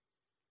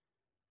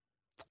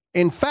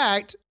 In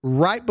fact,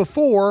 right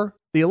before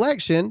the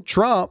election,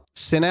 Trump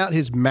sent out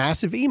his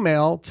massive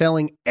email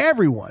telling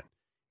everyone,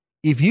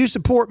 if you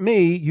support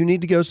me, you need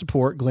to go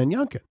support Glenn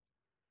Youngkin.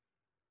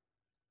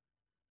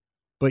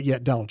 But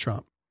yet Donald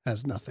Trump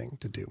has nothing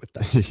to do with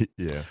that.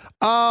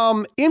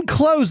 Yeah. In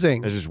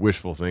closing, that's just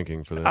wishful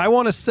thinking for that. I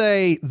want to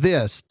say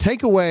this,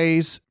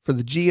 takeaways for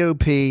the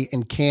GOP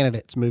and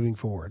candidates moving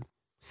forward.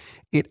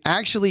 It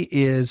actually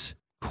is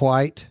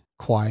quite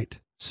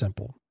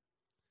simple.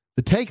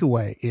 The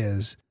takeaway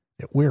is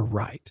that we're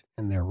right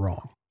and they're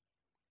wrong.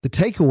 The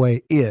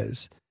takeaway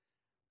is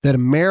that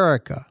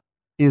America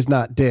is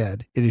not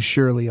dead. It is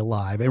surely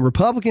alive. And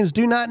Republicans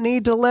do not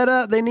need to let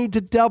up. They need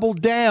to double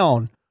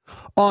down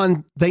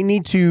on, they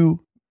need to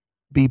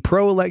be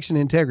pro-election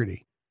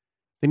integrity.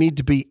 They need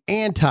to be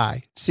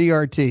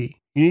anti-CRT.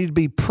 You need to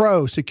be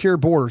pro-secure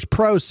borders,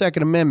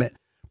 pro-Second Amendment.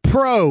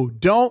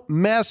 Don't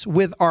mess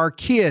with our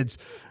kids.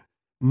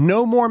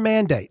 No more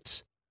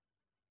mandates.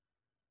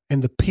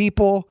 And the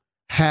people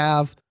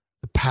have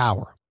the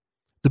power.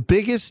 The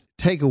biggest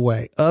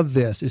takeaway of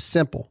this is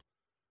simple.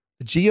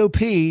 The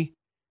GOP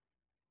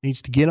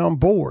needs to get on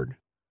board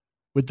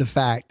with the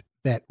fact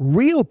that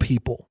real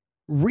people,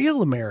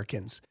 real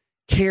Americans,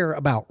 care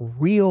about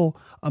real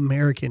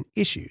American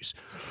issues.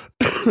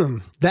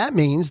 That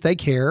means they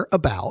care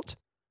about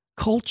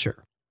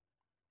culture.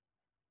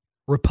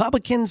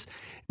 Republicans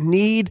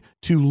need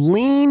to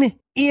lean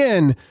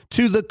in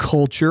to the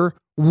culture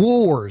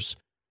wars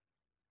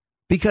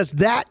because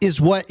that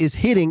is what is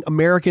hitting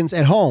Americans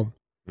at home.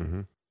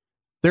 Mm-hmm.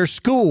 their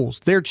schools,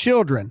 their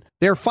children,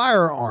 their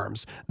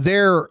firearms,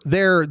 their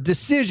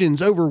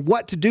decisions over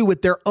what to do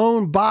with their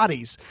own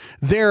bodies,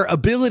 their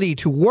ability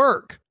to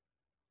work.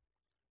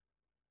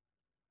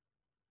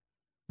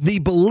 The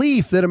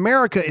belief that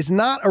America is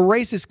not a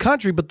racist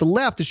country, but the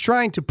left is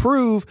trying to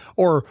prove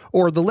or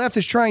the left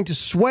is trying to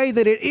sway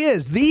that it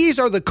is. These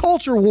are the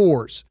culture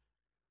wars.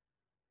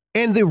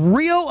 And the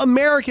real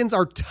Americans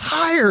are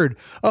tired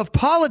of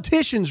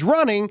politicians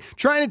trying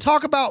to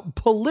talk about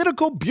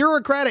political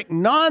bureaucratic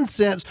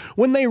nonsense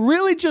when they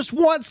really just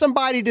want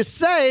somebody to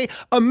say,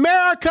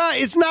 America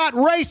is not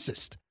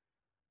racist.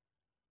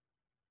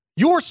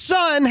 Your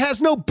son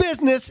has no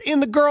business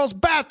in the girls'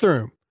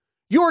 bathroom.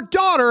 Your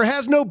daughter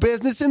has no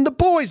business in the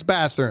boys'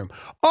 bathroom.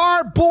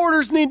 Our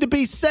borders need to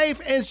be safe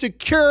and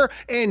secure,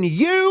 and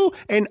you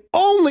and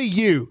only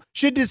you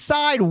should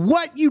decide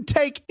what you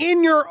take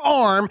in your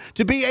arm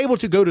to be able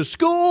to go to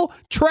school,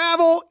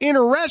 travel,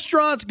 enter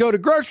restaurants, go to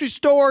grocery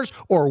stores,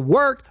 or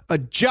work a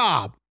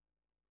job.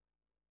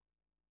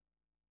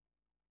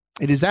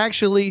 It is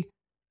actually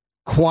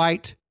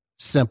quite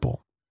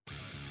simple.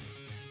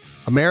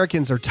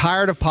 Americans are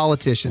tired of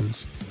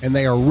politicians, and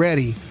they are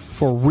ready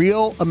for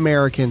real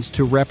Americans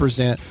to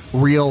represent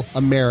real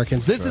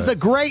Americans. This is a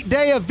great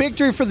day of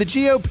victory for the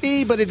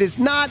GOP, but it is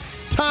not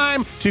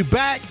time to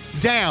back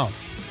down.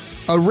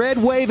 A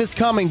red wave is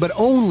coming, but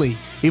only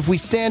if we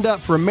stand up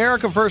for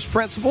America First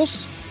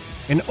principles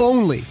and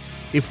only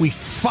if we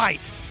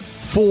fight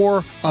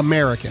for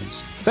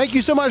Americans. Thank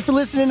you so much for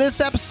listening to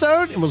this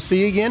episode, and we'll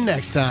see you again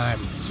next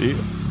time. See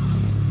you.